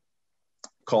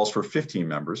calls for 15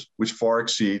 members, which far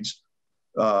exceeds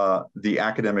the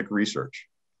academic research.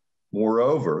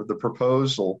 Moreover, the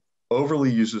proposal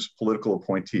overly uses political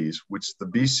appointees, which the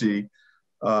BC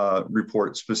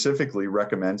report specifically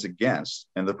recommends against,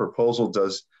 and the proposal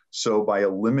does so by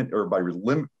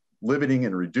limiting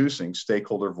and reducing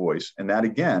stakeholder voice, and that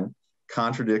again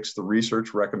contradicts the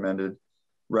research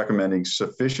recommending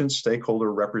sufficient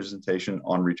stakeholder representation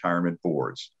on retirement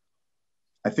boards.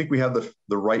 I think we have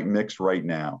the right mix right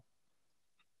now.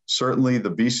 Certainly,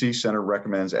 the BC Center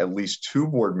recommends at least 2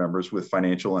 board members with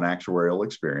financial and actuarial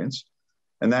experience,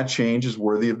 and that change is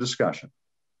worthy of discussion.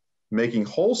 Making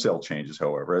wholesale changes,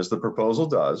 however, as the proposal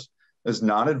does, is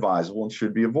not advisable and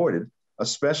should be avoided,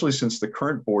 especially since the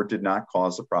current board did not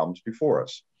cause the problems before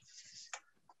us.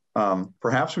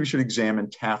 Perhaps we should examine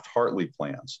Taft-Hartley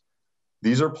plans.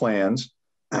 These are plans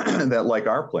that, like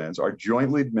our plans, are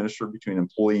jointly administered between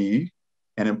employee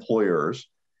and employers,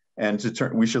 and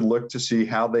we should look to see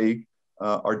how they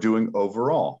are doing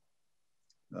overall.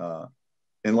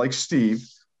 And like Steve,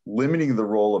 limiting the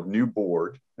role of new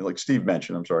board, and like Steve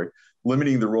mentioned, I'm sorry,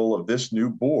 limiting the role of this new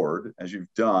board, as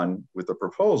you've done with the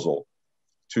proposal,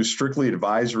 to strictly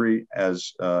advisory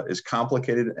is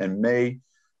complicated and may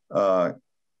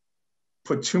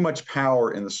put too much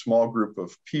power in the small group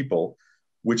of people,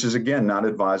 which is again not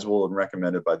advisable and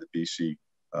recommended by the BC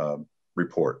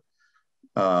report.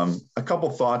 A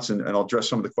couple thoughts, and I'll address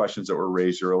some of the questions that were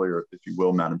raised earlier, if you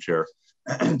will, Madam Chair,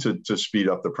 to speed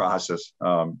up the process.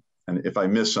 And if I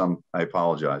miss some, I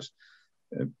apologize.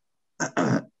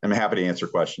 I'm happy to answer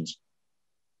questions.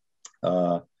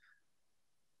 I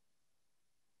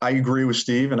agree with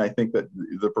Steve, and I think that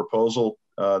the proposal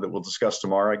that we'll discuss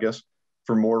tomorrow, I guess,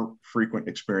 for more frequent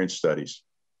experience studies.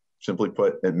 Simply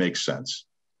put, it makes sense.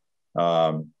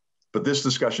 But this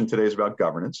discussion today is about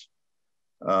governance.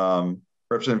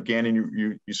 Representative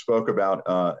Gannon, you spoke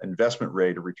about investment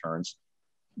rate of returns.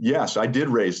 Yes, I did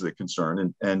raise the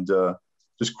concern and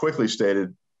just quickly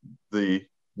stated the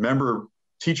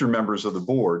teacher members of the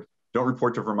board don't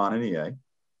report to Vermont NEA.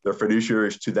 They're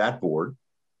fiduciaries to that board.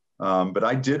 But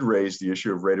I did raise the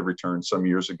issue of rate of return some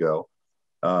years ago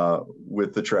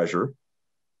with the treasurer.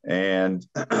 And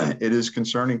it is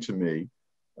concerning to me,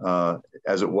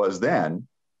 as it was then,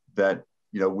 that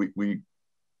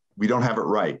we don't have it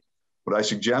right. What I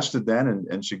suggested then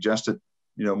and suggested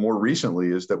more recently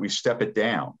is that we step it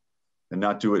down and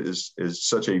not do it as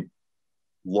such a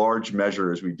large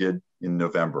measure as we did in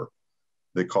November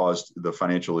that caused the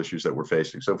financial issues that we're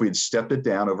facing. So if we had stepped it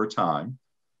down over time,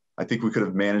 I think we could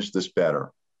have managed this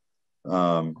better.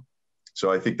 So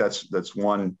I think that's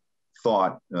one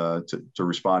thought to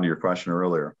respond to your question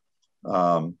earlier.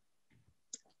 And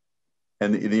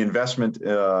the investment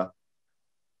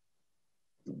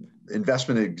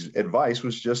advice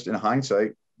was just, in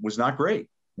hindsight, was not great.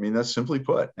 I mean, that's simply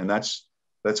put, and that's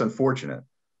unfortunate.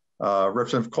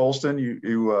 Representative Colston,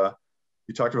 you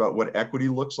talked about what equity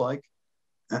looks like.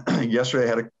 Yesterday,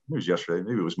 it was yesterday,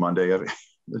 maybe it was Monday.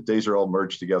 The days are all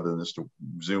merged together in this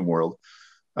Zoom world.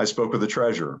 I spoke with the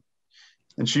treasurer,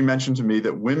 and she mentioned to me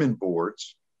that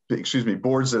boards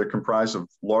that are comprised of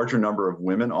larger number of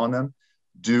women on them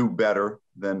do better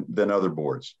than other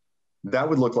boards. That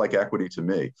would look like equity to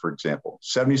me. For example,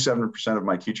 77% of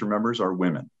my teacher members are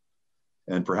women,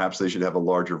 and perhaps they should have a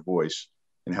larger voice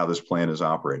in how this plan is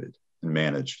operated and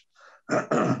managed.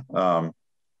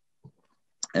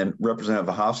 And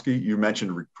Representative Vahovsky, you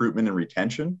mentioned recruitment and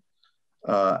retention.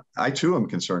 I too am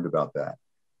concerned about that.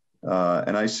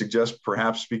 And I suggest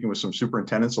perhaps speaking with some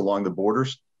superintendents along the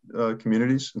borders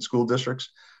communities and school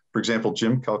districts. For example,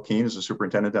 Jim Calkeen is a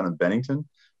superintendent down in Bennington.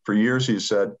 For years, he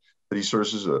said that he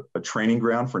serves as a training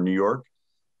ground for New York.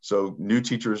 So new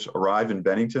teachers arrive in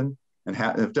Bennington and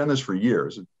have done this for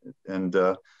years, and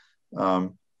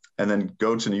then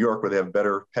go to New York where they have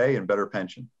better pay and better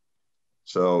pension.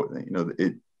 So,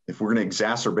 if we're going to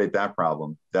exacerbate that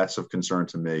problem, that's of concern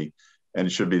to me, and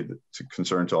it should be a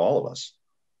concern to all of us.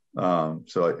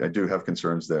 So I do have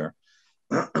concerns there.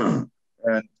 And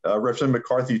Representative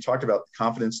McCarthy, you talked about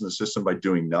confidence in the system by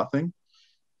doing nothing.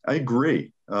 I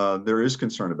agree. There is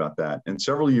concern about that. And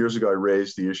several years ago, I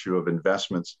raised the issue of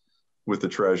investments with the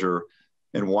treasurer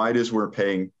and why it is we're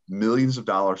paying millions of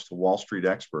dollars to Wall Street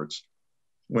experts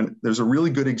when there's a really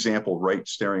good example right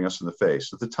staring us in the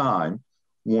face. At the time,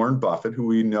 Warren Buffett, who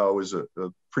we know is a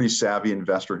pretty savvy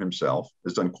investor himself,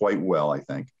 has done quite well, I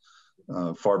think,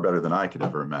 far better than I could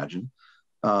ever imagine,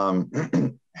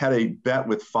 had a bet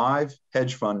with 5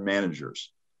 hedge fund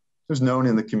managers, who's known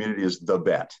in the community as the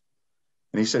bet.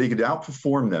 And he said he could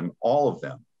outperform them, all of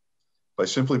them, by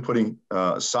simply putting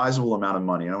a sizable amount of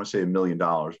money, I don't want to say $1 million,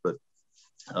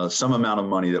 but some amount of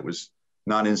money that was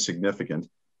not insignificant,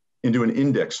 into an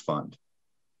index fund.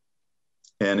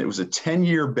 And it was a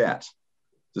 10-year bet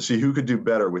to see who could do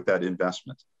better with that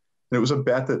investment. And it was a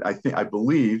bet that I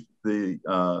believe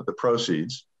the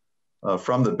proceeds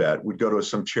from the bet would go to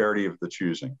some charity of the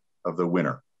choosing of the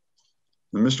winner.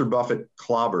 And Mr. Buffett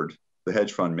clobbered the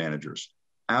hedge fund managers,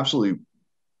 absolutely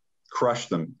crushed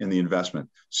them in the investment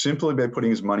simply by putting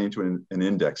his money into an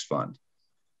index fund.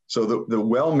 So the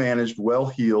well-managed,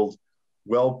 well-heeled,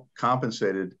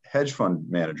 well-compensated hedge fund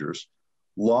managers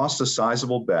lost a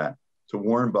sizable bet to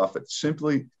Warren Buffett,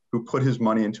 simply who put his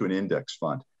money into an index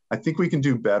fund. I think we can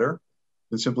do better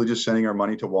than simply just sending our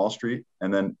money to Wall Street.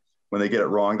 And then when they get it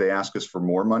wrong, they ask us for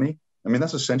more money. I mean,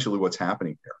 that's essentially what's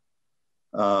happening here.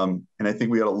 And I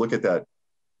think we got to look at that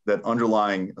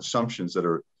underlying assumptions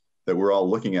that we're all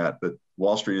looking at, that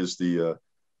Wall Street is the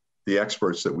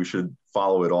experts that we should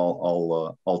follow at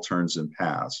all turns and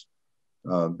paths.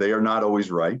 They are not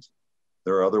always right.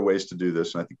 There are other ways to do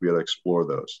this, and I think we got to explore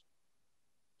those.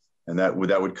 And that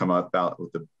would come about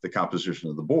with the composition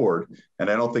of the board. And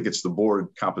I don't think it's the board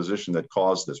composition that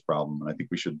caused this problem. And I think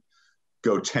we should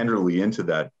go tenderly into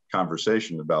that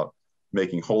conversation about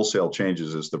making wholesale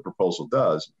changes, as the proposal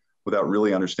does, without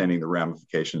really understanding the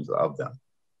ramifications of them.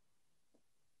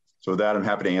 So with that, I'm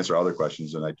happy to answer other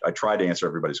questions. And I tried to answer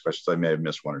everybody's questions. I may have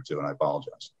missed one or two, and I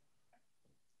apologize.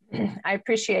 I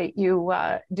appreciate you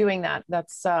doing that.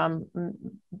 That's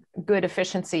good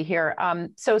efficiency here.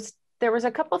 So there was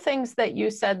a couple things that you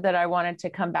said that I wanted to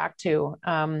come back to,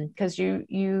 because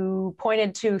you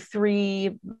pointed to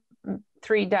three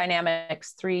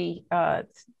dynamics, three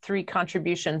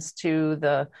contributions to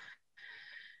the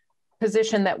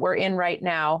position that we're in right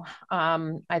now.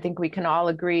 I think we can all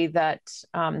agree that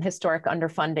historic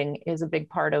underfunding is a big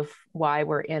part of why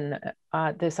we're in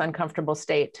this uncomfortable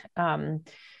state.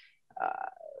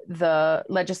 The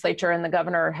legislature and the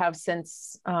governor have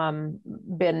since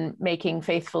been making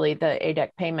faithfully the ADEC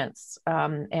payments.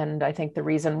 And I think the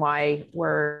reason why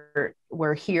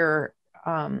we're here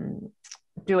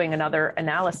doing another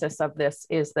analysis of this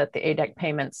is that the ADEC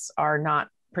payments are not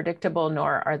predictable,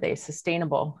 nor are they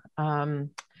sustainable.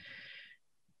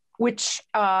 Which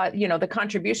the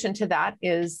contribution to that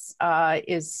is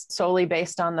solely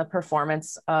based on the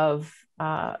performance of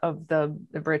the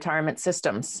retirement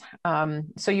systems.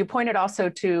 So you pointed also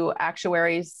to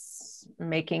actuaries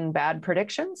making bad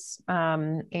predictions,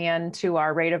 and to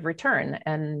our rate of return,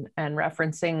 and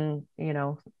referencing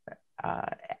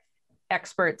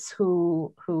experts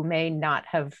who may not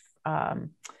have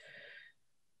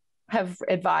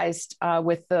advised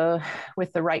with the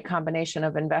right combination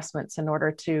of investments in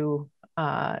order to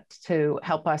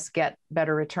help us get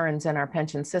better returns in our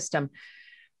pension system.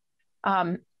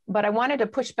 But I wanted to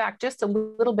push back just a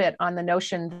little bit on the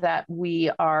notion that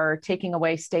we are taking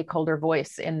away stakeholder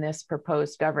voice in this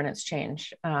proposed governance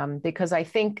change, because I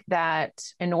think that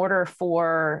in order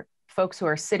for folks who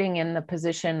are sitting in the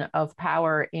position of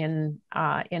power in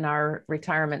our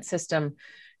retirement system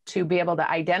to be able to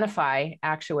identify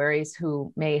actuaries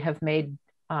who may have made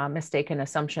mistaken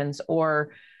assumptions,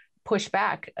 or push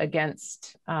back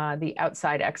against the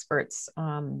outside experts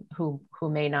who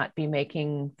may not be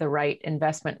making the right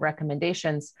investment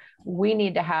recommendations. We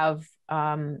need to have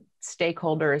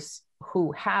stakeholders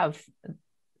who have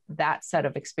that set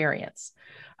of experience,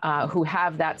 who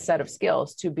have that set of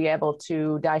skills to be able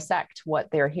to dissect what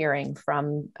they're hearing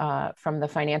from the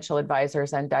financial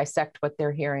advisors and dissect what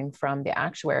they're hearing from the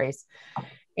actuaries.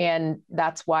 And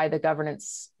that's why the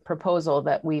governance proposal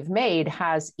that we've made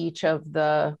has each of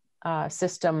the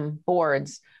system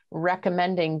boards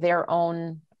recommending their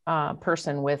own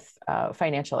person with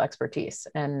financial expertise.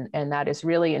 And that is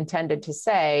really intended to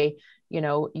say, you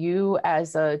know, you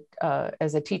as a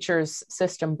teacher's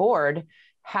system board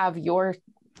have your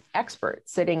expert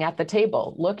sitting at the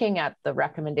table, looking at the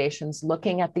recommendations,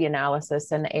 looking at the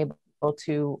analysis, and able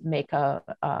to make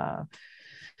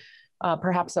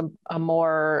perhaps a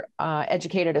more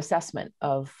educated assessment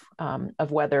of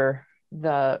whether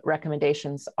the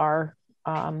recommendations are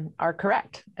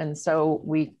correct. And so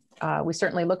we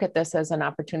certainly look at this as an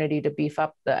opportunity to beef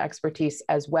up the expertise,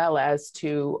 as well as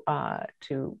to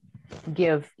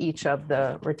give each of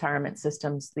the retirement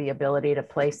systems the ability to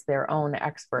place their own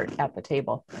expert at the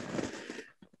table.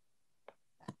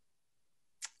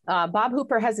 Bob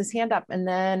Hooper has his hand up, and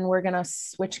then we're going to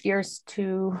switch gears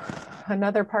to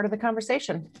another part of the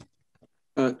conversation.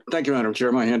 Thank you, Madam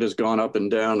Chair. My hand has gone up and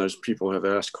down as people have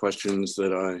asked questions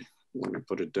that let me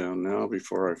put it down now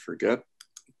before I forget.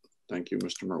 Thank you,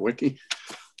 Mr. Murwicki.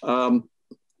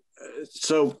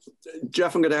 So,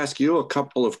 Jeff, I'm going to ask you a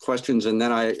couple of questions, and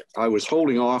then I was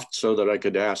holding off so that I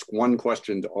could ask one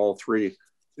question to all three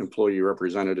employee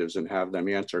representatives and have them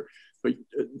answer. But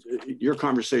your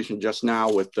conversation just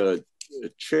now with the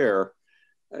chair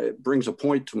brings a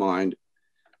point to mind.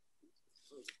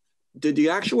 Did the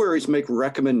actuaries make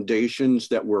recommendations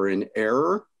that were in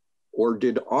error, or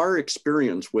did our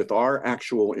experience with our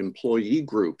actual employee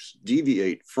groups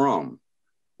deviate from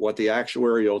what the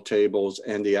actuarial tables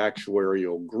and the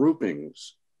actuarial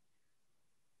groupings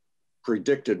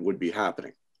predicted would be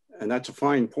happening? And that's a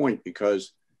fine point,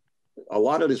 because a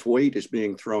lot of this weight is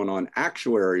being thrown on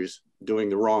actuaries doing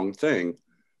the wrong thing,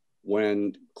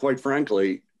 when, quite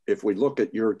frankly, if we look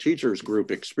at your teachers group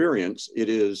experience, it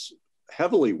is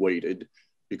heavily weighted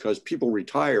because people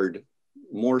retired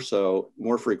more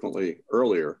frequently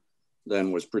earlier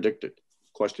than was predicted.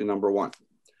 Question number one.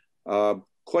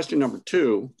 Question number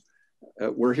two,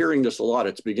 we're hearing this a lot.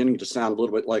 It's beginning to sound a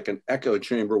little bit like an echo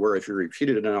chamber where if you repeat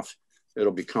it enough,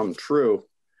 it'll become true.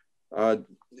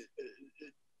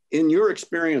 In your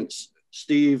experience,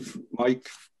 Steve, Mike,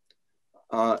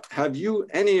 have you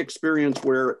any experience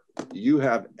where you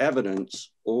have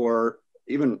evidence or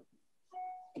even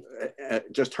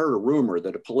just heard a rumor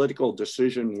that a political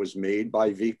decision was made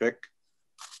by VPIC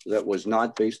that was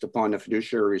not based upon a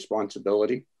fiduciary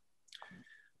responsibility?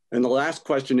 And the last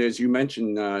question is, you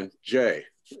mentioned Jay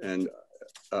and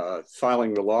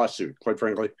filing the lawsuit. Quite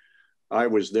frankly, I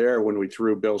was there when we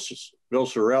threw Bill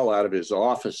Sorrell out of his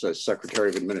office as Secretary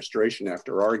of Administration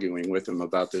after arguing with him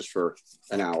about this for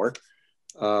an hour.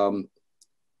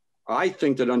 I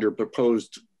think that under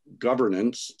proposed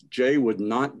governance, Jay would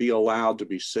not be allowed to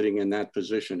be sitting in that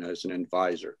position as an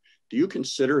advisor. Do you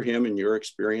consider him, in your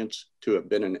experience, to have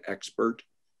been an expert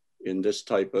in this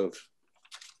type of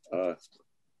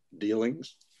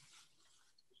dealings?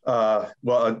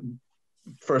 Well,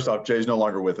 first off, Jay's no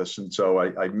longer with us, and so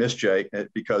I miss Jay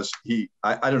because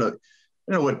I don't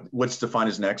know what's defined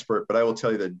as an expert, but I will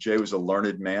tell you that Jay was a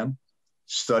learned man,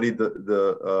 studied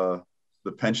the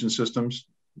pension systems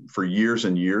for years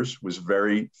and years, was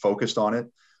very focused on it,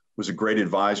 was a great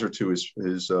advisor to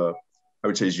his I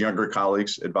would say his younger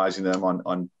colleagues, advising them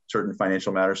on certain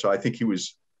financial matters. So I think he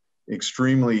was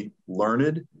extremely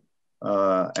learned,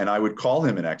 and I would call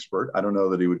him an expert. I don't know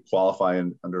that he would qualify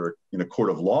in a court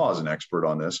of law as an expert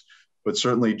on this, but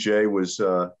certainly Jay was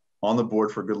on the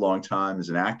board for a good long time as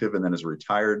an active and then as a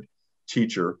retired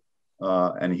teacher,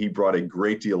 and he brought a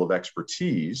great deal of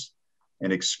expertise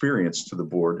and experience to the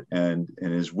board and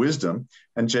his wisdom.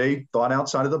 And Jay thought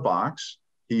outside of the box.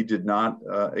 He did not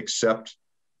accept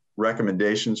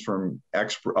recommendations from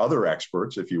other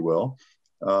experts, if you will,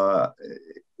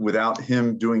 without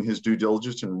him doing his due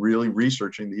diligence and really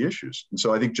researching the issues. And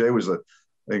so I think Jay was an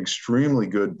extremely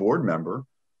good board member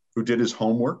who did his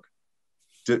homework,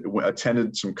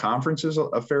 attended some conferences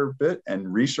a fair bit,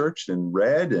 and researched and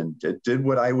read and did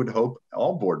what I would hope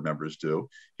all board members do.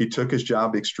 He took his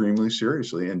job extremely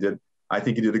seriously and I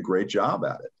think he did a great job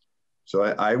at it. So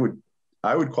I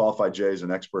would qualify Jay as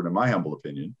an expert, in my humble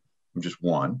opinion. I'm just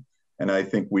one. And I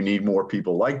think we need more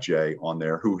people like Jay on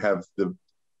there who have the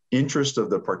interest of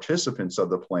the participants of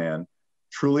the plan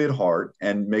truly at heart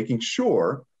and making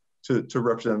sure, to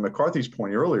Representative McCarthy's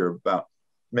point earlier about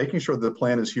making sure the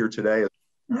plan is here today.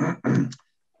 I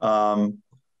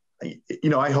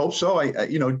hope so.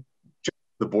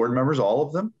 The board members, all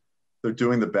of them, they're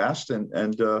doing the best, and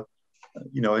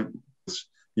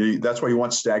that's why you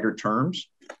want staggered terms,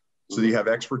 so that you have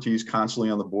expertise constantly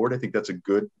on the board. I think that's a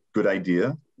good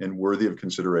idea and worthy of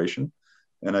consideration.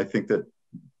 And I think that,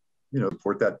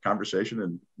 support that conversation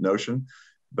and notion.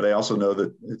 But I also know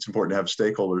that it's important to have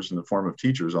stakeholders in the form of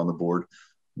teachers on the board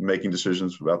making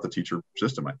decisions about the teacher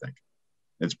system, I think.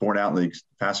 It's borne out in the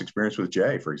past experience with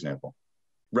Jay, for example.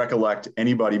 Recollect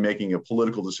anybody making a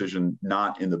political decision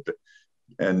not in the,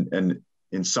 and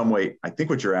in some way, I think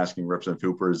what you're asking, Representative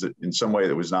Hooper, is that in some way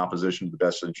that was in opposition to the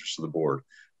best interests of the board.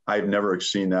 I've never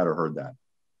seen that or heard that.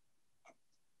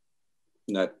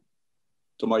 And that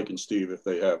to Mike and Steve, if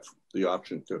they have the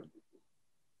option to.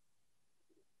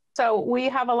 So we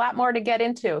have a lot more to get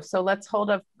into. So let's hold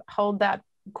that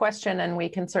question, and we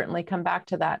can certainly come back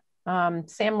to that.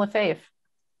 Sam Lefebvre.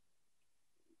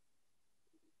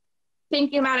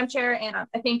 Thank you, Madam Chair, and I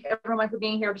thank everyone for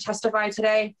being here to testify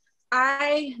today.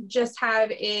 I just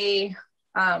have an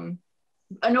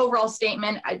overall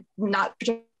statement, not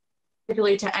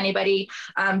particularly to anybody,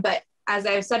 but as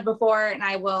I've said before, and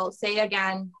I will say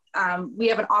again, we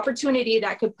have an opportunity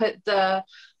that could put the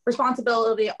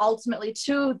responsibility ultimately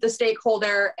to the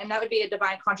stakeholder, and that would be a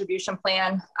defined contribution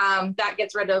plan. That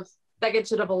gets rid of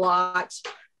a lot.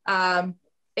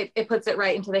 It puts it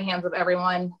right into the hands of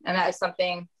everyone, and that is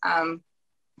something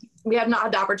we have not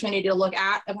had the opportunity to look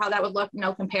at of how that would look,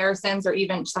 no comparisons or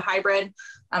even just a hybrid.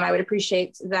 I would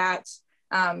appreciate that.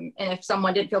 And if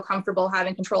someone didn't feel comfortable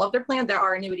having control of their plan, there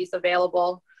are annuities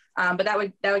available, but that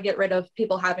would get rid of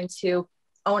people having to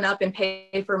own up and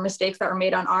pay for mistakes that were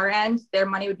made on our end. Their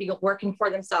money would be working for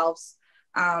themselves.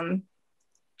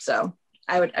 So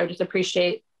I would just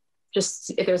appreciate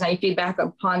just if there's any feedback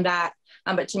upon that.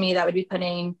 But to me, that would be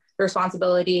putting the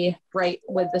responsibility right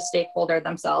with the stakeholder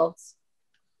themselves.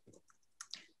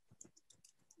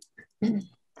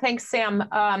 Thanks,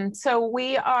 Sam. So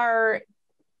we are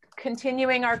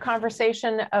continuing our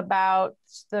conversation about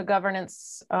the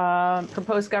governance,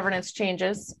 proposed governance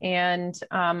changes. And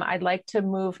I'd like to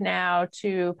move now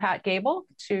to Pat Gable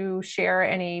to share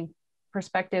any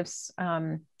perspectives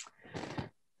from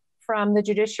the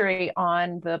judiciary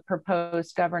on the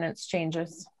proposed governance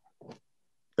changes.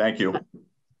 Thank you.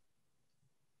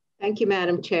 Thank you,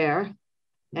 Madam Chair.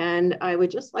 And I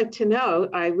would just like to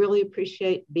note, I really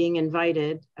appreciate being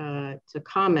invited to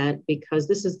comment, because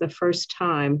this is the first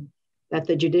time that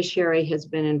the judiciary has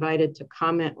been invited to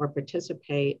comment or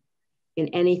participate in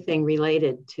anything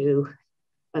related to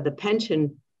the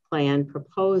pension plan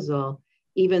proposal,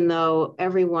 even though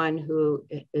everyone who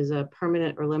is a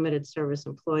permanent or limited service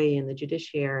employee in the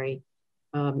judiciary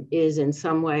is in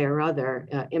some way or other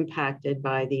impacted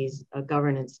by these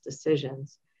governance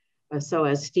decisions. So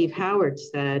as Steve Howard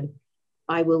said,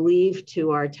 I will leave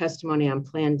to our testimony on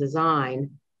plan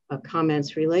design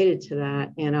comments related to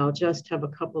that, and I'll just have a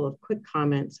couple of quick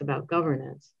comments about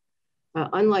governance.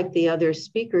 Unlike the other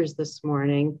speakers this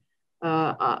morning,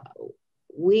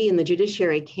 we in the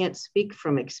judiciary can't speak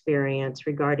from experience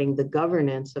regarding the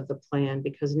governance of the plan,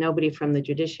 because nobody from the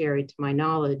judiciary, to my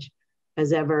knowledge,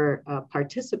 has ever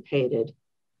participated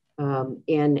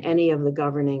in any of the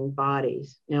governing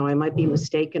bodies. Now, I might be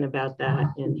mistaken about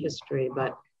that in history,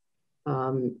 but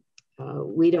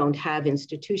we don't have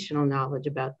institutional knowledge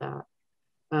about that.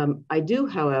 I do,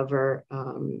 however,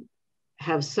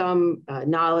 have some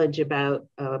knowledge about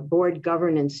board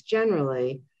governance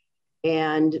generally,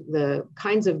 and the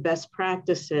kinds of best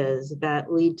practices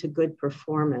that lead to good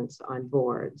performance on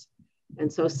boards.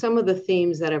 And so some of the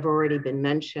themes that have already been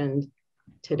mentioned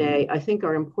today, I think,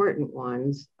 are important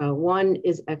ones. One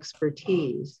is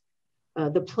expertise.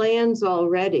 The plans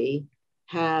already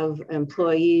have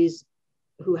employees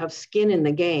who have skin in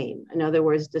the game. In other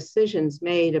words, decisions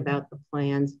made about the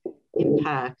plans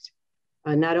impact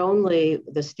not only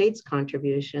the state's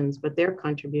contributions, but their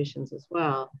contributions as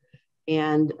well.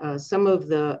 And some of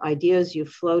the ideas you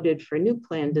floated for new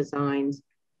plan designs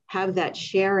have that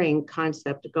sharing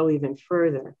concept go even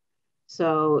further.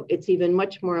 So it's even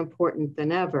much more important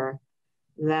than ever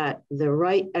that the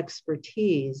right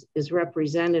expertise is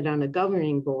represented on a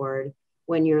governing board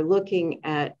when you're looking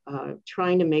at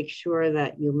trying to make sure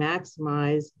that you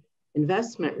maximize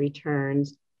investment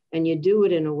returns, and you do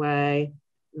it in a way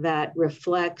that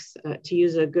reflects, to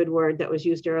use a good word that was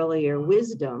used earlier,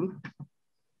 wisdom.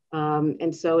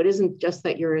 And so it isn't just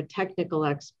that you're a technical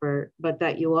expert, but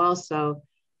that you also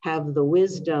have the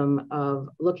wisdom of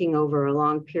looking over a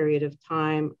long period of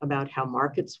time about how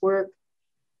markets work,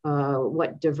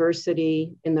 what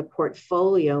diversity in the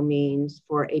portfolio means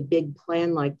for a big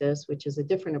plan like this, which is a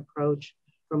different approach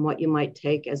from what you might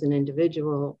take as an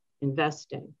individual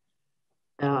investing.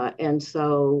 And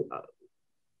so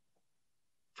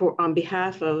on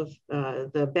behalf of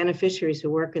the beneficiaries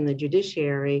who work in the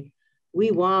judiciary,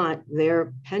 we want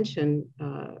their pension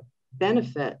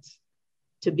benefits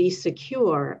to be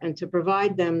secure and to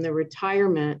provide them the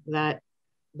retirement that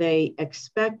they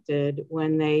expected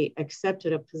when they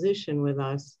accepted a position with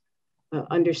us,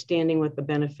 understanding what the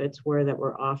benefits were that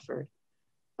were offered.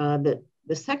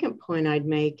 The second point I'd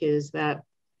make is that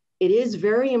it is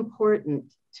very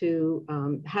important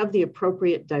to have the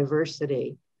appropriate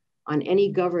diversity on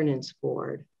any governance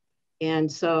board.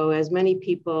 And so, as many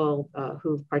people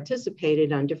who've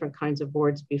participated on different kinds of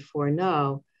boards before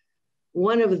know,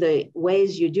 one of the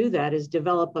ways you do that is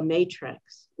develop a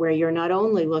matrix where you're not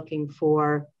only looking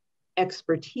for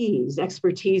expertise.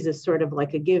 Expertise is sort of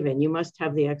like a given. You must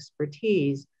have the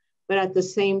expertise, but at the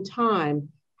same time,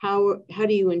 how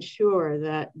do you ensure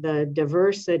that the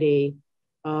diversity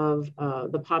of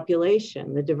the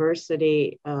population, the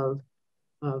diversity of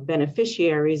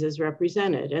beneficiaries is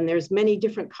represented? And there's many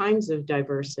different kinds of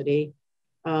diversity.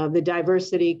 The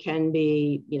diversity can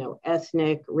be,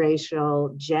 ethnic,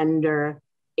 racial, gender,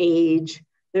 age.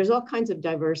 There's all kinds of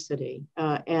diversity.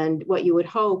 And what you would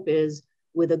hope is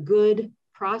with a good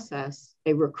process,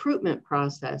 a recruitment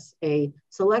process, a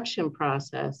selection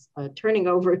process, a turning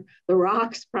over the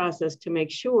rocks process to make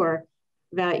sure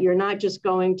that you're not just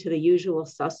going to the usual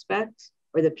suspects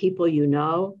or the people you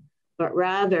know, but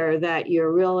rather that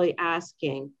you're really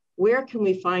asking, where can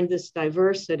we find this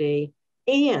diversity,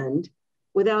 and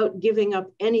without giving up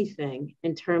anything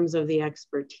in terms of the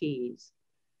expertise.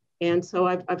 And so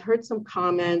I've heard some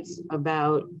comments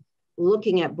about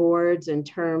looking at boards in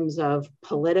terms of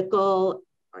political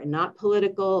or not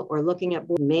political, or looking at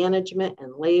board management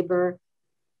and labor.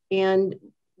 And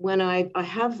when I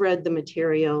have read the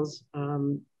materials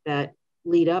that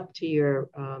lead up to your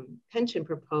pension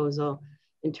proposal,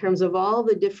 in terms of all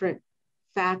the different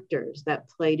factors that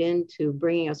played into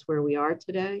bringing us where we are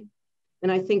today,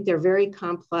 and I think they're very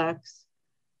complex.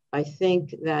 I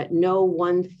think that no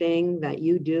one thing that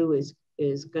you do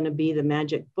is going to be the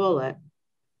magic bullet,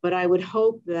 but I would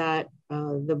hope that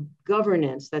the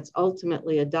governance that's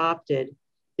ultimately adopted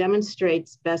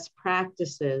demonstrates best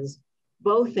practices,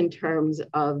 both in terms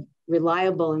of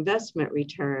reliable investment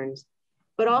returns,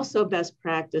 but also best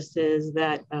practices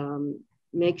that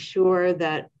make sure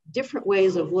that different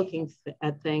ways of looking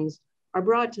at things are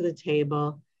brought to the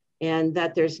table, and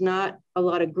that there's not a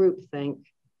lot of groupthink,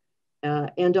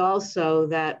 and also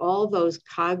that all those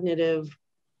cognitive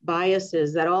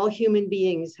biases that all human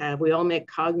beings have, we all make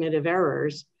cognitive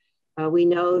errors. We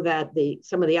know that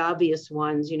some of the obvious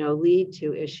ones, lead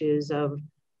to issues of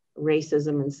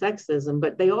racism and sexism,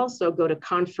 but they also go to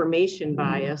confirmation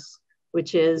bias,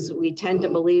 which is we tend to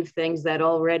believe things that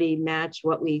already match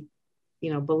what we,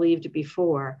 believed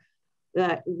before.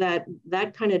 That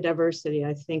kind of diversity,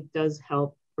 I think, does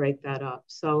help break that up.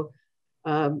 So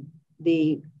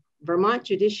the Vermont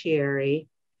judiciary,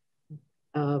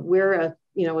 we're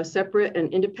a separate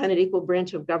and independent equal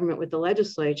branch of government with the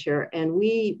legislature, and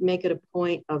we make it a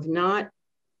point of not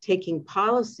taking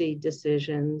policy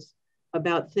decisions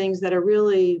about things that are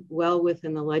really well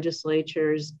within the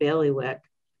legislature's bailiwick,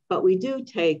 but we do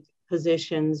take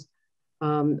positions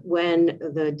when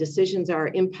the decisions are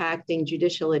impacting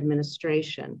judicial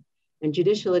administration. And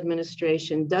judicial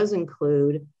administration does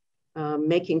include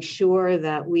making sure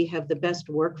that we have the best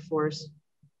workforce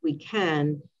we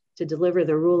can to deliver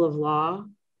the rule of law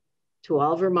to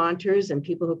all Vermonters and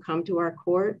people who come to our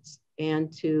courts,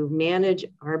 and to manage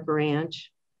our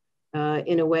branch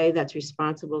in a way that's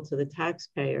responsible to the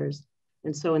taxpayers.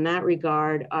 And so in that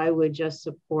regard, I would just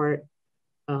support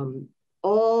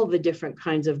all the different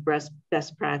kinds of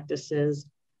best practices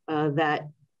that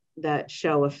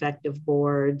show effective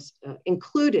boards,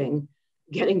 including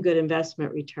getting good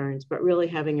investment returns, but really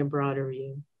having a broader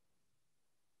view.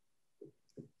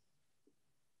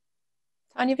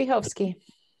 Tanya Vyhovsky.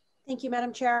 Thank you,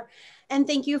 Madam Chair. And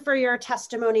thank you for your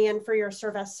testimony and for your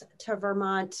service to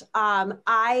Vermont.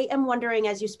 I am wondering,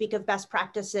 as you speak of best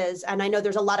practices, and I know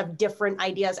there's a lot of different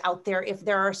ideas out there, if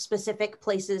there are specific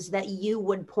places that you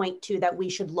would point to that we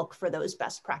should look for those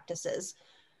best practices.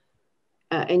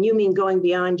 And you mean going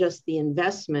beyond just the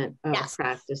investment yes.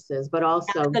 practices, but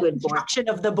also the good construction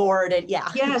of the board. And yeah.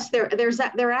 Yes, there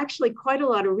are actually quite a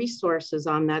lot of resources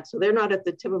on that. So they're not at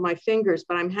the tip of my fingers,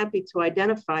 but I'm happy to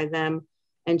identify them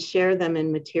and share them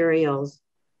in materials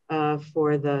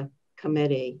for the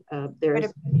committee.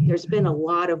 There's been a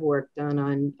lot of work done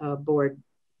on board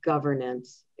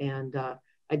governance. And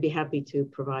I'd be happy to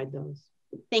provide those.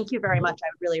 Thank you very much. I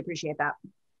would really appreciate that.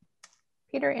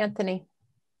 Peter Anthony.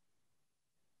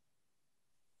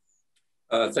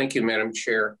 Thank you, Madam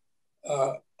Chair.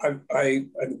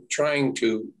 I'm trying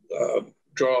to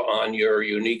draw on your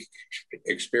unique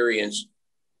experience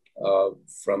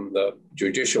from the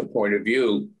judicial point of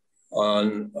view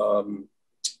on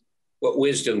what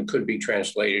wisdom could be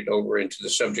translated over into the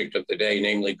subject of the day,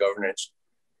 namely governance.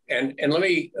 And let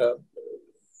me,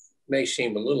 may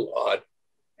seem a little odd,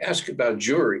 ask about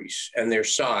juries and their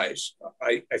size.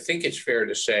 I think it's fair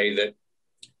to say that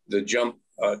the jump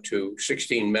to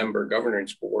 16-member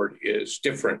governance board is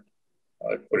different,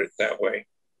 put it that way.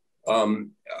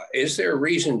 Is there a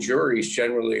reason juries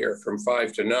generally are from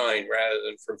 5 to 9 rather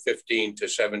than from 15 to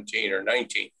 17 or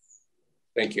 19?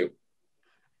 Thank you.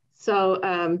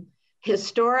 So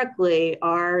historically,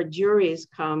 our juries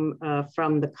come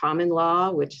from the common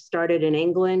law, which started in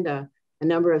England a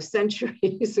number of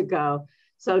centuries ago.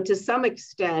 So to some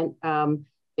extent,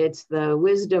 it's the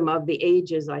wisdom of the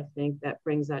ages, I think, that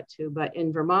brings that too. But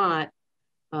in Vermont,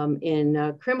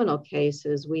 in criminal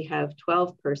cases, we have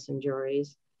 12-person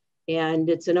juries. And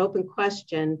it's an open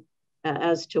question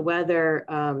as to whether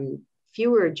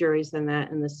fewer juries than that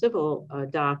in the civil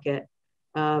docket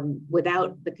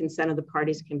without the consent of the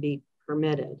parties can be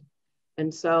permitted.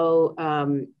 And so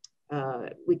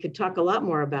we could talk a lot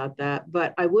more about that,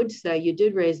 but I would say you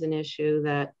did raise an issue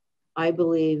that I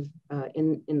believe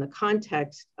in the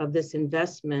context of this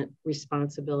investment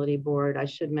responsibility board, I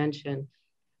should mention,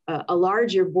 a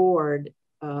larger board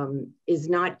is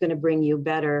not going to bring you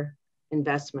better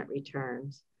investment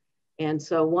returns. And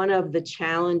so one of the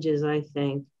challenges, I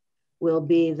think, will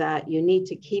be that you need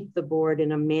to keep the board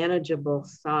in a manageable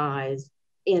size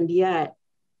and yet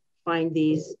find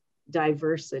these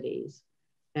diversities.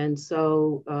 And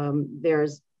so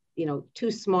there's,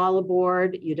 too small a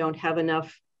board, you don't have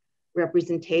enough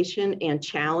representation and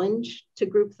challenge to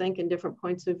groupthink and different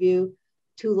points of view.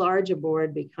 Too large a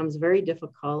board becomes very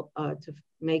difficult to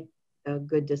make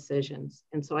good decisions.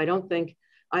 And so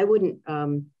I wouldn't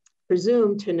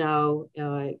presume to know,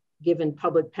 given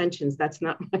public pensions, that's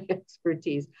not my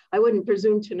expertise. I wouldn't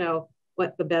presume to know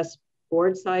what the best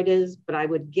board side is, but I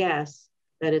would guess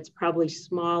that it's probably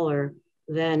smaller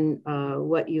than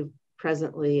what you've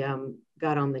presently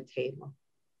got on the table.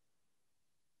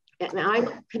 And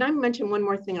can I mention one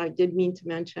more thing I did mean to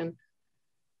mention?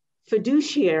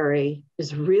 Fiduciary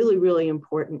is a really, really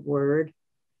important word.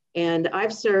 And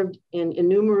I've served in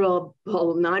innumerable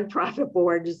nonprofit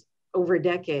boards over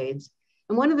decades.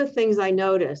 And one of the things I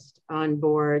noticed on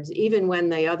boards, even when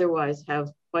they otherwise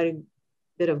have quite a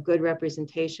bit of good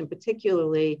representation,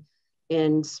 particularly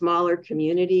in smaller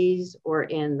communities or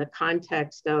in the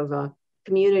context of a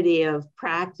community of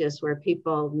practice where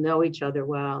people know each other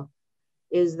well,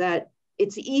 is that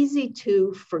it's easy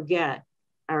to forget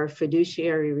our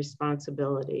fiduciary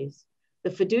responsibilities.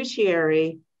 The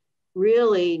fiduciary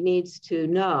really needs to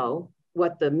know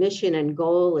what the mission and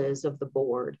goal is of the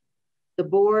board. The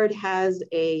board has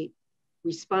a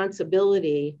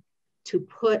responsibility to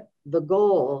put the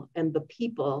goal and the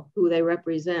people who they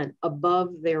represent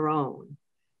above their own.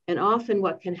 And often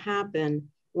what can happen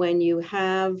when you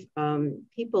have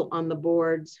people on the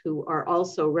boards who are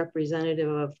also representative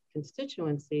of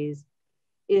constituencies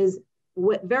is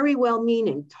very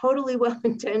well-meaning, totally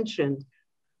well-intentioned,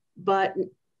 but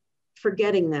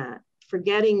forgetting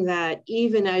that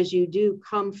even as you do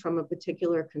come from a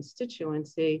particular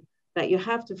constituency, that you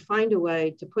have to find a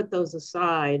way to put those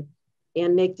aside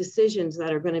and make decisions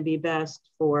that are going to be best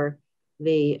for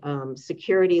the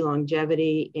security,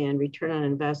 longevity, and return on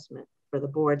investment for the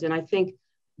boards. And I think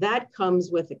that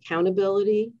comes with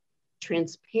accountability,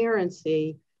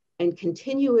 transparency, and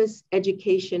continuous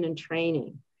education and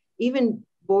training. Even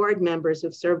board members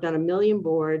who've served on 1 million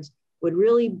boards would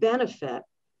really benefit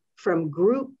from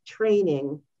group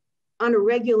training on a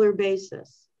regular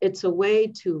basis. It's a way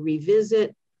to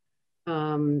revisit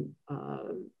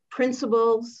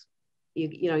principles.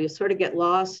 You sort of get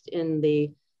lost in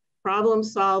the problem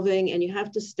solving, and you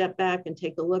have to step back and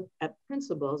take a look at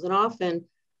principles. And often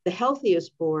the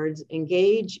healthiest boards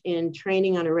engage in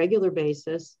training on a regular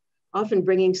basis, often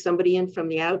bringing somebody in from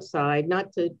the outside,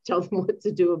 not to tell them what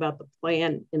to do about the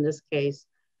plan in this case,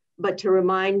 but to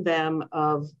remind them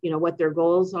of what their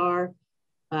goals are,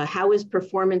 how is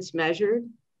performance measured,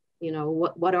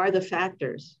 what are the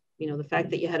factors, the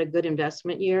fact that you had a good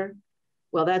investment year,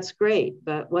 well, that's great,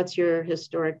 but what's your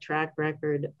historic track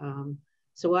record?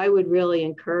 So I would really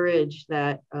encourage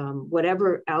that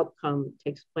whatever outcome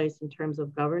takes place in terms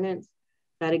of governance,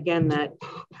 that again, that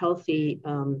healthy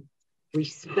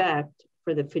respect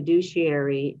for the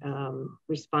fiduciary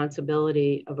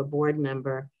responsibility of a board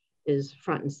member is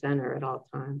front and center at all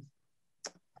times.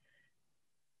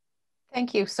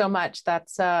 Thank you so much.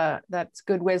 That's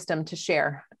good wisdom to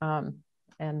share.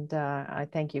 I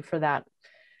thank you for that.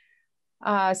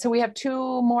 So we have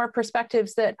two more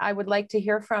perspectives that I would like to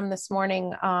hear from this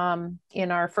morning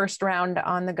in our first round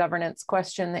on the governance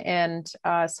question. And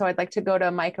so I'd like to go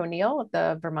to Mike O'Neill of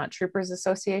the Vermont Troopers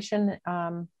Association.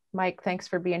 Mike, thanks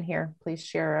for being here. Please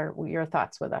share your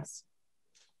thoughts with us.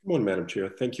 Good morning, Madam Chair.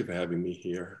 Thank you for having me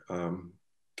here.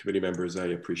 Committee members, I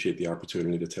appreciate the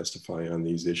opportunity to testify on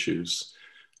these issues.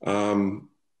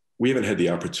 We haven't had the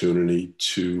opportunity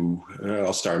to,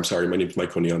 I'll start, I'm sorry, my name is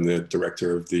Mike O'Neill. I'm the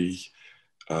director of the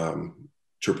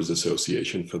Troopers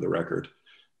Association, for the record.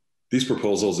 These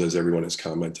proposals, as everyone has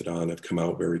commented on, have come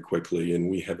out very quickly, and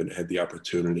we haven't had the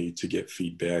opportunity to get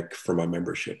feedback from our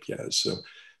membership yet. So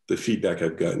the feedback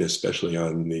I've gotten, especially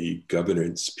on the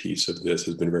governance piece of this,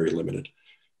 has been very limited.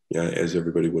 Yeah, as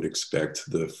everybody would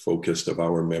expect, the focus of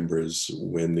our members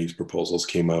when these proposals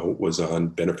came out was on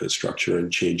benefit structure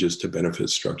and changes to benefit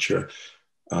structure,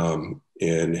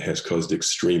 and has caused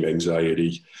extreme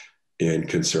anxiety and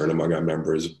concern among our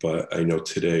members. But I know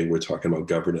today we're talking about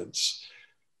governance.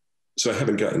 So I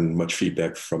haven't gotten much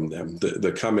feedback from them.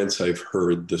 The comments I've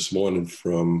heard this morning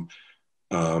from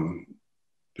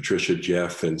Patricia,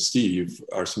 Jeff, and Steve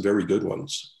are some very good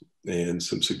ones, and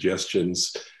some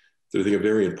suggestions that I think are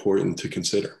very important to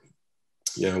consider.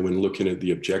 You know, when looking at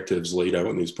the objectives laid out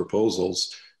in these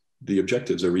proposals, the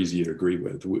objectives are easy to agree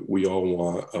with. We all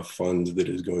want a fund that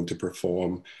is going to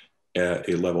perform at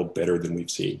a level better than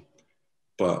we've seen.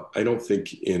 But I don't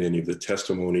think in any of the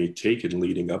testimony taken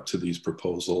leading up to these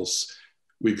proposals,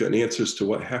 we've gotten answers to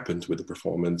what happened with the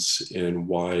performance and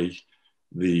why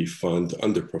the fund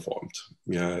underperformed.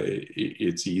 Yeah,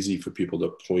 it's easy for people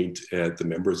to point at the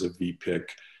members of VPIC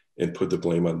and put the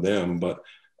blame on them, but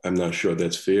I'm not sure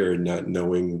that's fair, not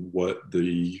knowing what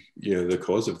the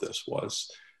cause of this was.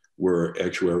 Were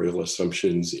actuarial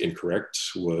assumptions incorrect?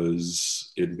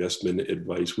 Was investment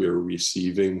advice we were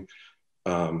receiving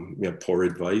poor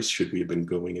advice? Should we have been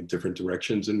going in different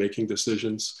directions and making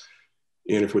decisions?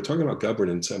 And if we're talking about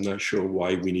governance, I'm not sure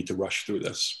why we need to rush through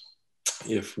this.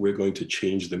 If we're going to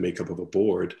change the makeup of a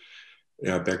board,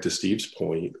 back to Steve's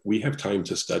point, we have time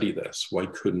to study this. Why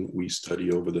couldn't we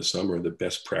study over the summer the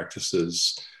best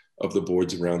practices of the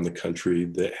boards around the country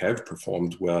that have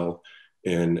performed well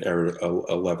and are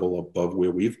a level above where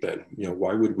we've been? You know,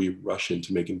 why would we rush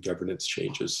into making governance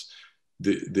changes?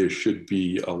 There should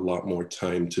be a lot more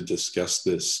time to discuss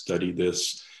this, study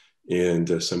this, and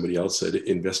as somebody else said,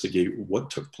 investigate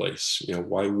what took place. You know,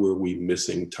 why were we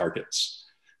missing targets?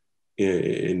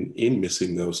 In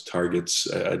missing those targets,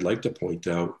 I'd like to point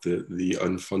out that the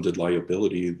unfunded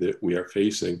liability that we are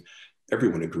facing,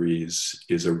 everyone agrees,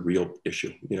 is a real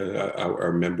issue. You know,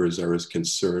 our members are as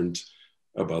concerned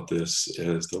about this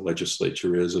as the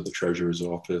legislature is, or the treasurer's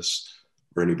office,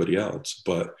 or anybody else.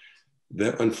 But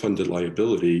that unfunded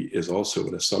liability is also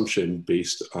an assumption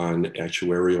based on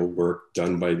actuarial work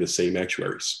done by the same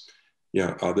actuaries.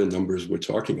 Yeah, are the numbers we're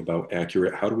talking about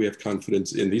accurate? How do we have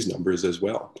confidence in these numbers as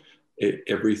well?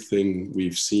 Everything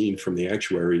we've seen from the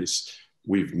actuaries,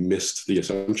 we've missed the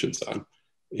assumptions on.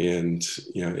 And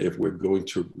you know, if we're going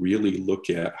to really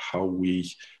look at how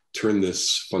we turn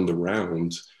this fund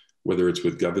around, whether it's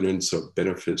with governance or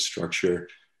benefit structure,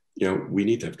 you know, we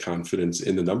need to have confidence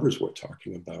in the numbers we're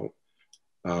talking about.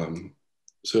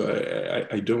 So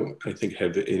I don't, I think,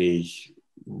 have any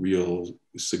real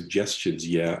suggestions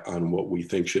yet on what we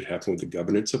think should happen with the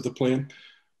governance of the plan.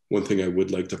 One thing I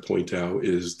would like to point out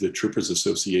is the Troopers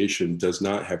Association does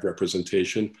not have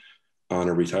representation on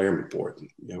a retirement board.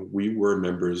 You know, we were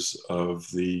members of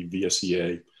the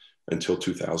VSEA until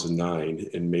 2009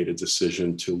 and made a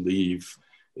decision to leave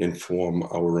and form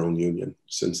our own union.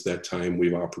 Since that time,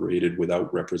 we've operated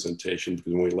without representation,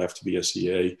 because when we left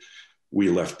VSEA, we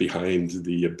left behind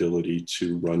the ability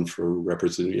to run for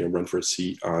a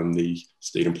seat on the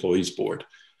state employees board.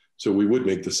 So we would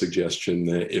make the suggestion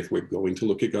that if we're going to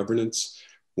look at governance,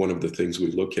 one of the things we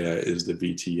look at is the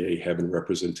VTA having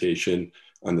representation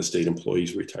on the state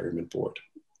employees retirement board.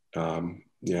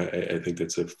 Yeah, I think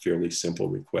that's a fairly simple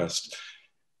request.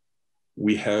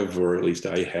 We have, or at least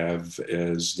I have,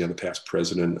 as the past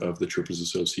president of the Troopers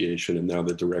Association and now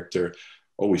the director,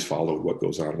 always followed what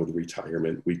goes on with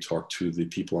retirement. We talk to the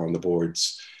people on the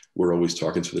boards. We're always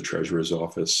talking to the treasurer's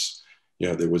office. You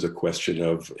know, there was a question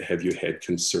of, have you had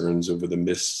concerns over the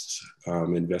missed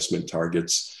investment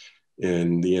targets?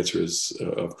 And the answer is,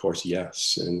 of course,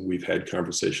 yes. And we've had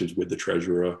conversations with the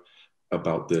treasurer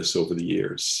about this over the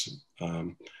years.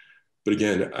 But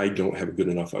again, I don't have a good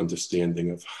enough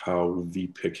understanding of how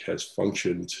VPIC has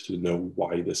functioned to know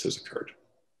why this has occurred.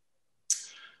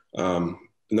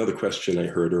 Another question I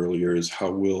heard earlier is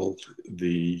how will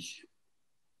the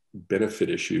benefit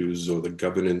issues or the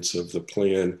governance of the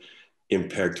plan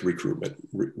impact recruitment?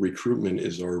 Recruitment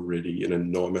is already an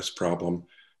enormous problem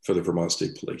for the Vermont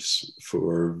State Police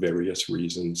for various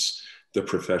reasons. The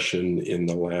profession in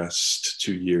the last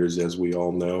 2 years, as we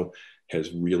all know,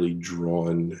 has really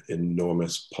drawn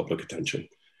enormous public attention.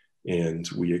 And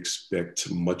we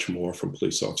expect much more from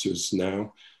police officers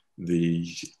now. The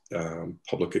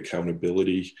public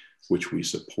accountability, which we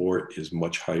support, is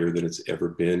much higher than it's ever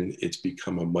been. It's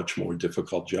become a much more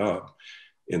difficult job.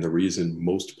 And the reason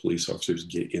most police officers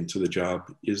get into the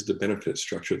job is the benefit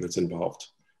structure that's involved.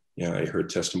 Yeah, I heard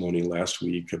testimony last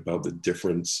week about the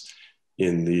difference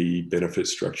in the benefit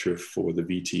structure for the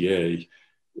VTA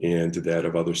and that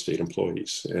of other state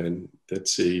employees. And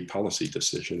that's a policy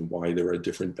decision why there are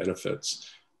different benefits,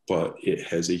 but it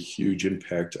has a huge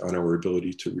impact on our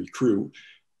ability to recruit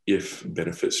if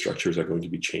benefit structures are going to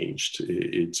be changed.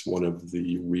 It's one of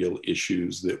the real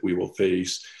issues that we will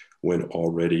face when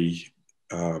already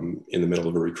in the middle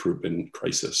of a recruitment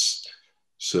crisis.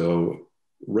 So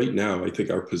right now, I think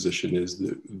our position is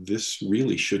that this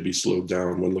really should be slowed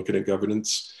down when looking at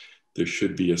governance. There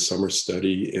should be a summer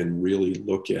study and really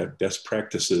look at best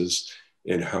practices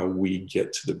and how we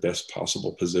get to the best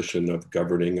possible position of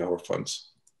governing our funds.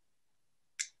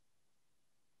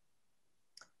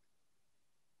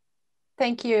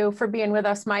 Thank you for being with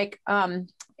us, Mike. And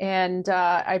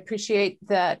I appreciate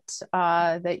that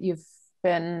that you've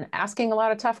been asking a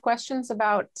lot of tough questions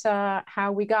about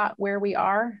how we got where we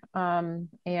are,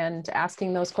 and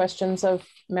asking those questions of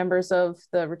members of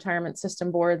the retirement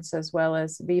system boards as well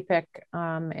as VPIC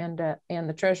and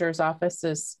the Treasurer's Office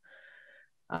is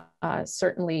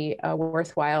certainly a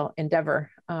worthwhile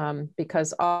endeavor,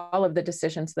 because all of the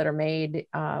decisions that are made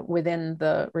within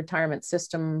the retirement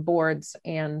system boards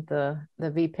and the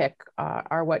VPIC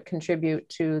are what contribute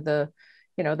to the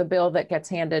bill that gets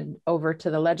handed over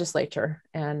to the legislature.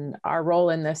 And our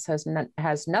role in this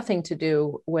has nothing to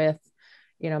do with,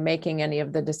 making any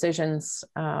of the decisions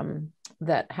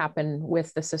that happen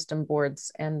with the system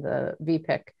boards and the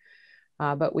VPIC.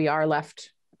 But we are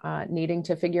left needing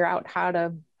to figure out how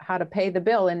to pay the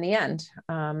bill in the end,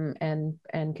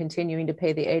 and continuing to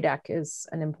pay the ADEC is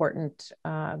an important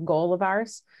goal of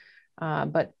ours.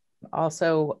 But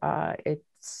also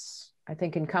it's, I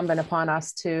think, incumbent upon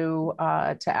us to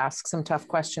ask some tough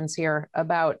questions here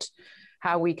about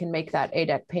how we can make that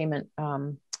ADEC payment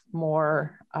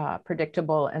more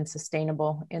predictable and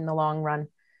sustainable in the long run.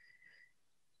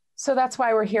 So that's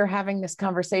why we're here having this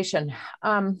conversation.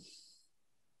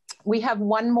 We have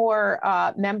one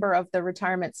more member of the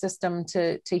retirement system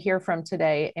to hear from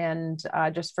today. And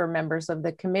just for members of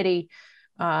the committee,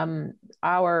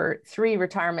 our 3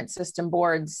 retirement system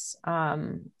boards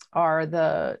are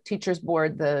the Teachers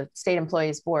Board, the State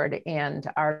Employees Board, and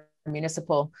our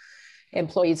Municipal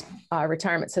Employees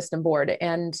Retirement System Board.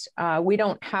 And we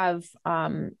don't have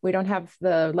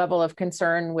the level of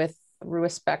concern with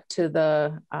respect to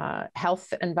the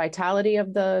health and vitality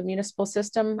of the municipal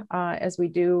system as we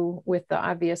do with the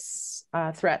obvious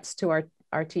threats to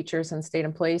our teachers and state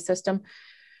employee system.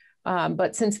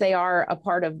 But since they are a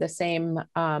part of the same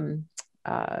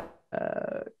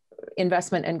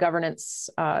investment and governance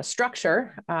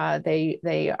structure,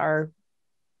 they are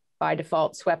by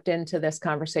default swept into this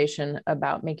conversation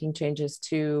about making changes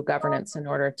to governance in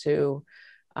order to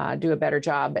do a better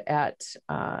job at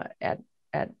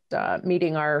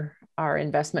meeting our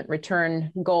investment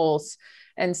return goals.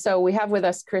 And so we have with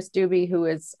us Chris Doobie, who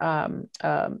is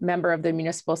a member of the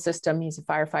municipal system. He's a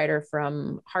firefighter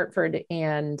from Hartford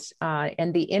and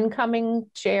the incoming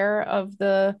chair of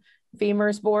the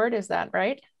VEMR's board. Is that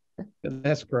right?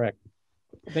 That's correct.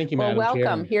 Thank you, Madam Chair. Well,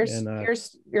 welcome. Chair.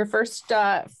 Here's your first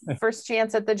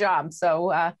chance at the job.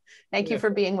 So thank you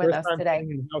for being with us today.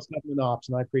 In House Government Ops,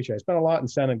 and I appreciate it. It's been a lot in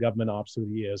Senate Government Ops through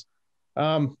the years.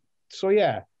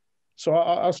 So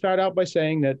I'll start out by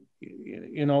saying that,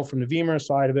 from the VEMR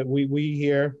side of it, we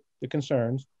hear the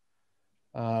concerns,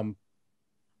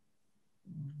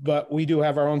 but we do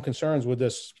have our own concerns with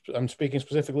this. I'm speaking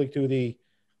specifically to the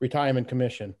Retirement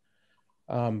Commission.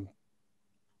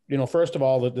 First of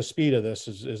all, the speed of this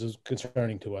is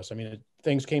concerning to us. I mean,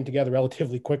 things came together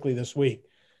relatively quickly this week.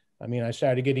 I mean, I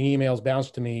started getting emails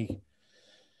bounced to me,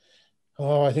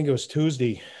 I think it was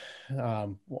Tuesday,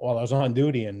 while I was on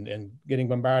duty and getting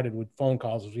bombarded with phone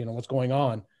calls of, what's going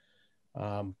on.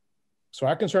 So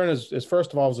our concern is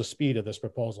first of all, is the speed of this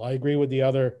proposal. I agree with the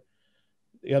other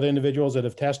individuals that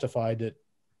have testified that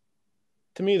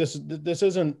to me, this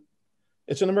isn't,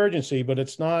 it's an emergency, but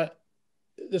it's not,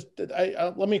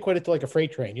 let me equate it to like a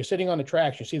freight train. You're sitting on the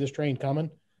tracks, you see this train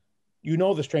coming, you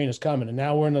know this train is coming, and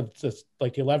now we're in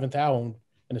like the 11th hour,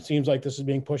 and it seems like this is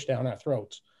being pushed down our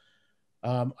throats.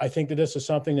 I think that this is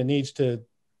something that needs to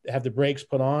have the brakes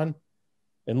put on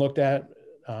and looked at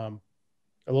a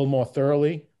little more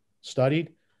thoroughly,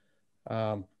 studied.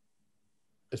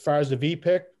 As far as the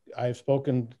VPIC, I've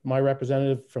spoken to my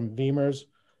representative from VEMR's.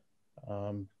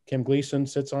 Kim Gleason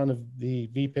sits on the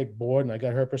VPIC board, and I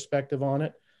got her perspective on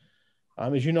it.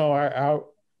 As you know,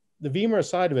 the VEMR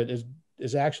side of it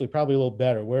is actually probably a little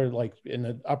better. We're like in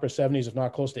the upper 70s, if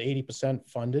not close to 80%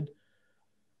 funded.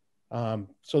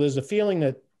 So there's a feeling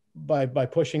that by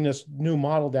pushing this new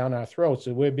model down our throats,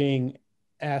 that we're being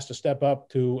asked to step up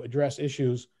to address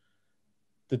issues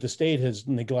that the state has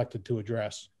neglected to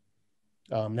address.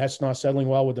 That's not settling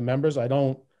well with the members.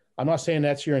 I'm not saying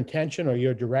that's your intention or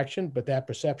your direction, but that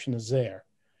perception is there.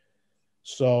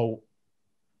 So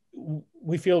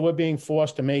we feel we're being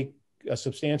forced to make a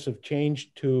substantive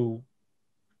change to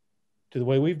the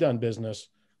way we've done business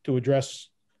to address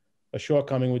a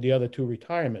shortcoming with the other two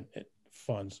retirement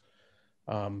funds.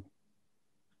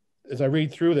 As I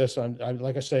read through this,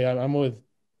 like I say, I'm with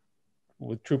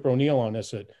Trooper O'Neill on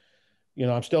this.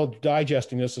 I'm still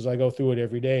digesting this as I go through it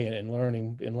every day and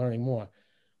learning more.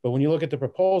 But when you look at the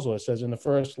proposal, it says in the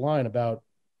first line about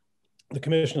the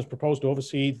commission is proposed to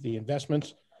oversee the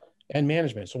investments and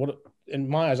management. So what, in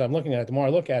my eyes, I'm looking at it, the more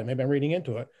I look at it, maybe I'm reading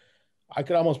into it, I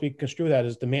could almost construe that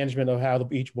as the management of how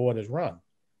each board is run.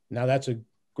 Now that's a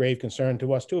grave concern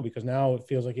to us too, because now it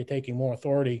feels like you're taking more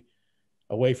authority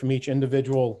away from each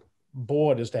individual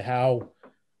board as to how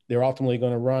they're ultimately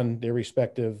going to run their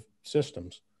respective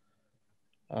systems.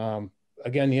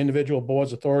 Again, the individual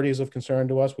board's authority is of concern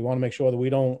to us. We want to make sure that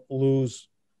we don't lose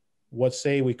what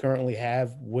say we currently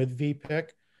have with VPIC.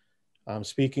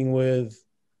 Speaking with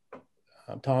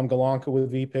Tom Galanka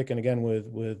with VPIC, and again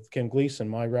with Kim Gleason,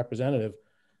 my representative,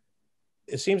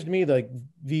 it seems to me like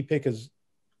VPIC has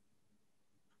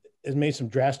made some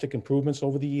drastic improvements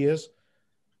over the years.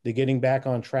 They're getting back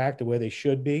on track to where they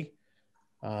should be.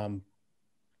 I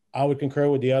would concur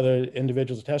with the other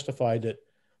individuals who testified that,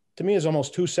 to me, is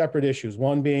almost two separate issues.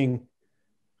 One being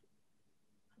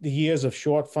the years of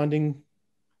short funding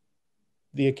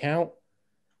the account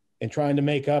and trying to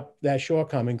make up that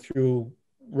shortcoming through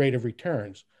rate of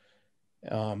returns.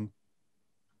 I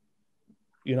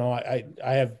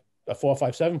have a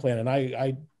 457 plan, and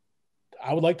I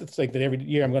would like to think that every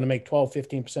year I'm going to make 12,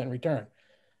 15% return.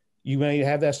 You may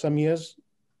have that some years,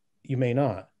 you may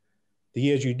not. The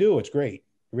years you do, it's great.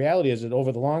 The reality is that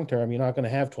over the long term, you're not going to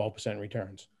have 12%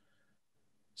 returns.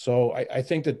 So I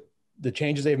think that the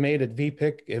changes they've made at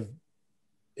VPIC have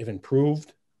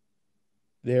improved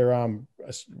their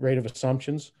rate of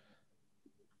assumptions.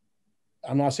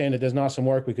 I'm not saying that there's not some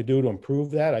work we could do to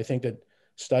improve that. I think that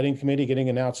studying committee, getting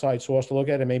an outside source to look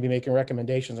at it, maybe making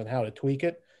recommendations on how to tweak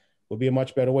it would be a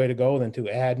much better way to go than to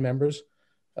add members.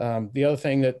 The other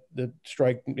thing that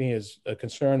struck me as a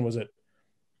concern was that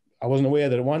I wasn't aware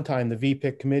that at one time the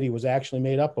VPIC committee was actually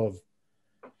made up of,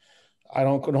 I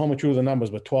don't know how much true the numbers,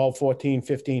 but 12, 14,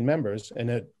 15 members. And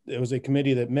it was a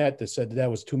committee that met that said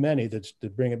that was too many, to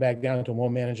bring it back down to a more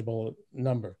manageable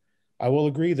number. I will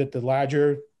agree that the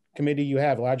larger committee you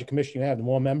have, the larger commission you have, the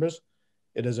more members,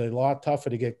 it is a lot tougher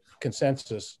to get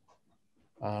consensus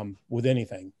with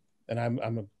anything.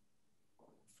 And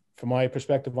from my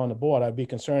perspective on the board, I'd be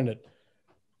concerned that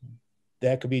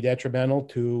that could be detrimental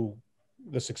to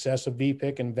the success of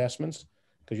VPIC investments,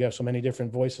 because you have so many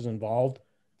different voices involved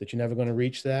that you're never going to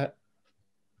reach that.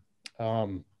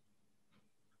 And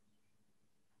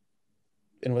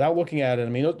without looking at it, I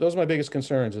mean, those are my biggest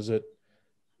concerns, is that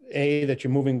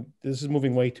that this is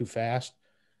moving way too fast.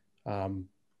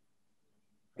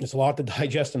 It's a lot to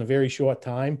digest in a very short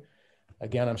time.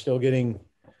 Again, I'm still getting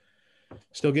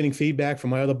feedback from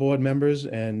my other board members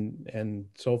and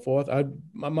so forth.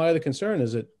 My other concern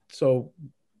is that, so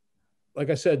like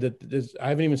I said, that I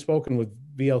haven't even spoken with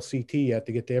VLCT yet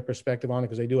to get their perspective on it,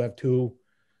 because they do have two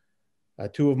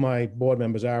of my board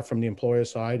members are from the employer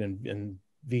side, and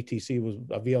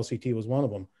VLCT was one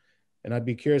of them. And I'd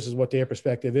be curious as what their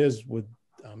perspective is with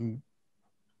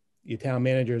your town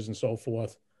managers and so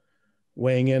forth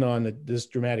weighing in on this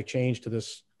dramatic change to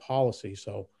this policy.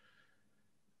 So,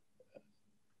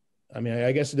 I mean,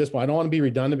 I guess at this point, I don't want to be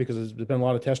redundant because there's been a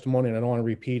lot of testimony and I don't want to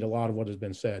repeat a lot of what has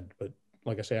been said. But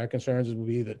like I say, our concerns would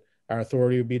be that our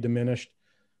authority would be diminished,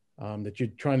 that you're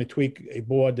trying to tweak a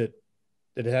board that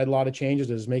had a lot of changes,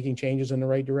 that is making changes in the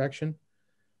right direction.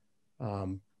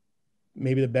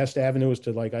 maybe the best avenue is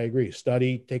to, like, I agree,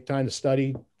 take time to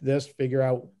study this, figure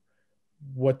out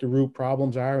what the root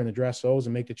problems are and address those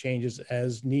and make the changes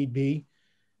as need be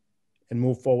and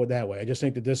move forward that way. I just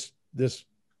think that this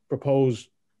proposed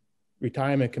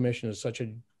retirement commission is such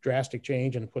a drastic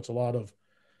change and puts a lot of,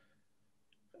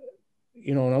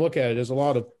 when I look at it, there's a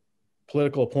lot of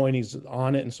political appointees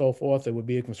on it and so forth. It would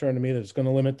be a concern to me that it's going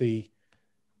to limit the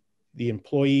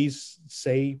employees'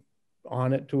 say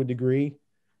on it to a degree.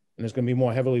 And it's going to be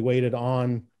more heavily weighted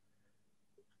on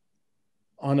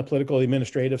the political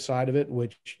administrative side of it,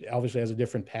 which obviously has a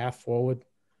different path forward.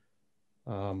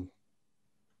 So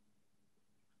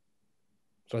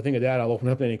I think of that, I'll open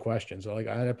up to any questions. I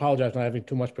apologize for not having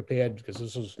too much prepared because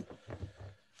this was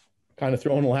kind of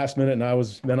thrown in the last minute and I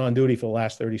was been on duty for the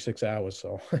last 36 hours.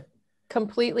 So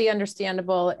completely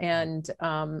understandable. And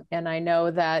I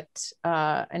know that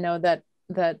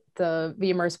the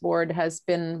VMERS board has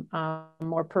been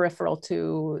more peripheral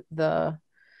to the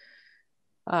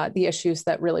issues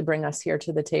that really bring us here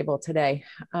to the table today.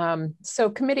 So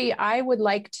committee, I would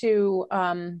like to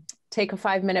take a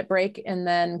 5-minute break and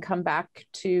then come back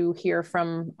to hear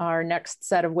from our next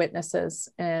set of witnesses,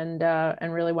 and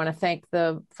really want to thank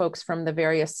the folks from the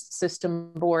various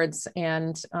system boards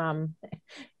and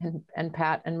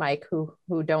Pat and Mike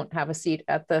who don't have a seat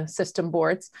at the system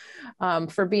boards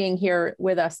for being here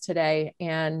with us today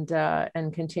and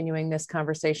continuing this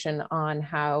conversation on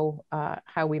how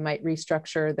we might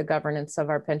restructure the governance of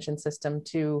our pension system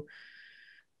to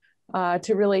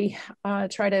really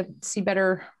try to see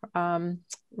better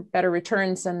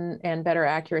returns and better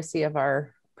accuracy of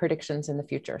our predictions in the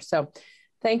future. So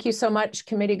thank you so much.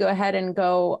 Committee, go ahead and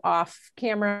go off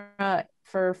camera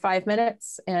for 5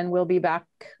 minutes and we'll be back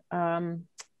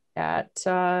at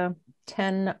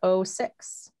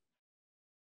 10:06.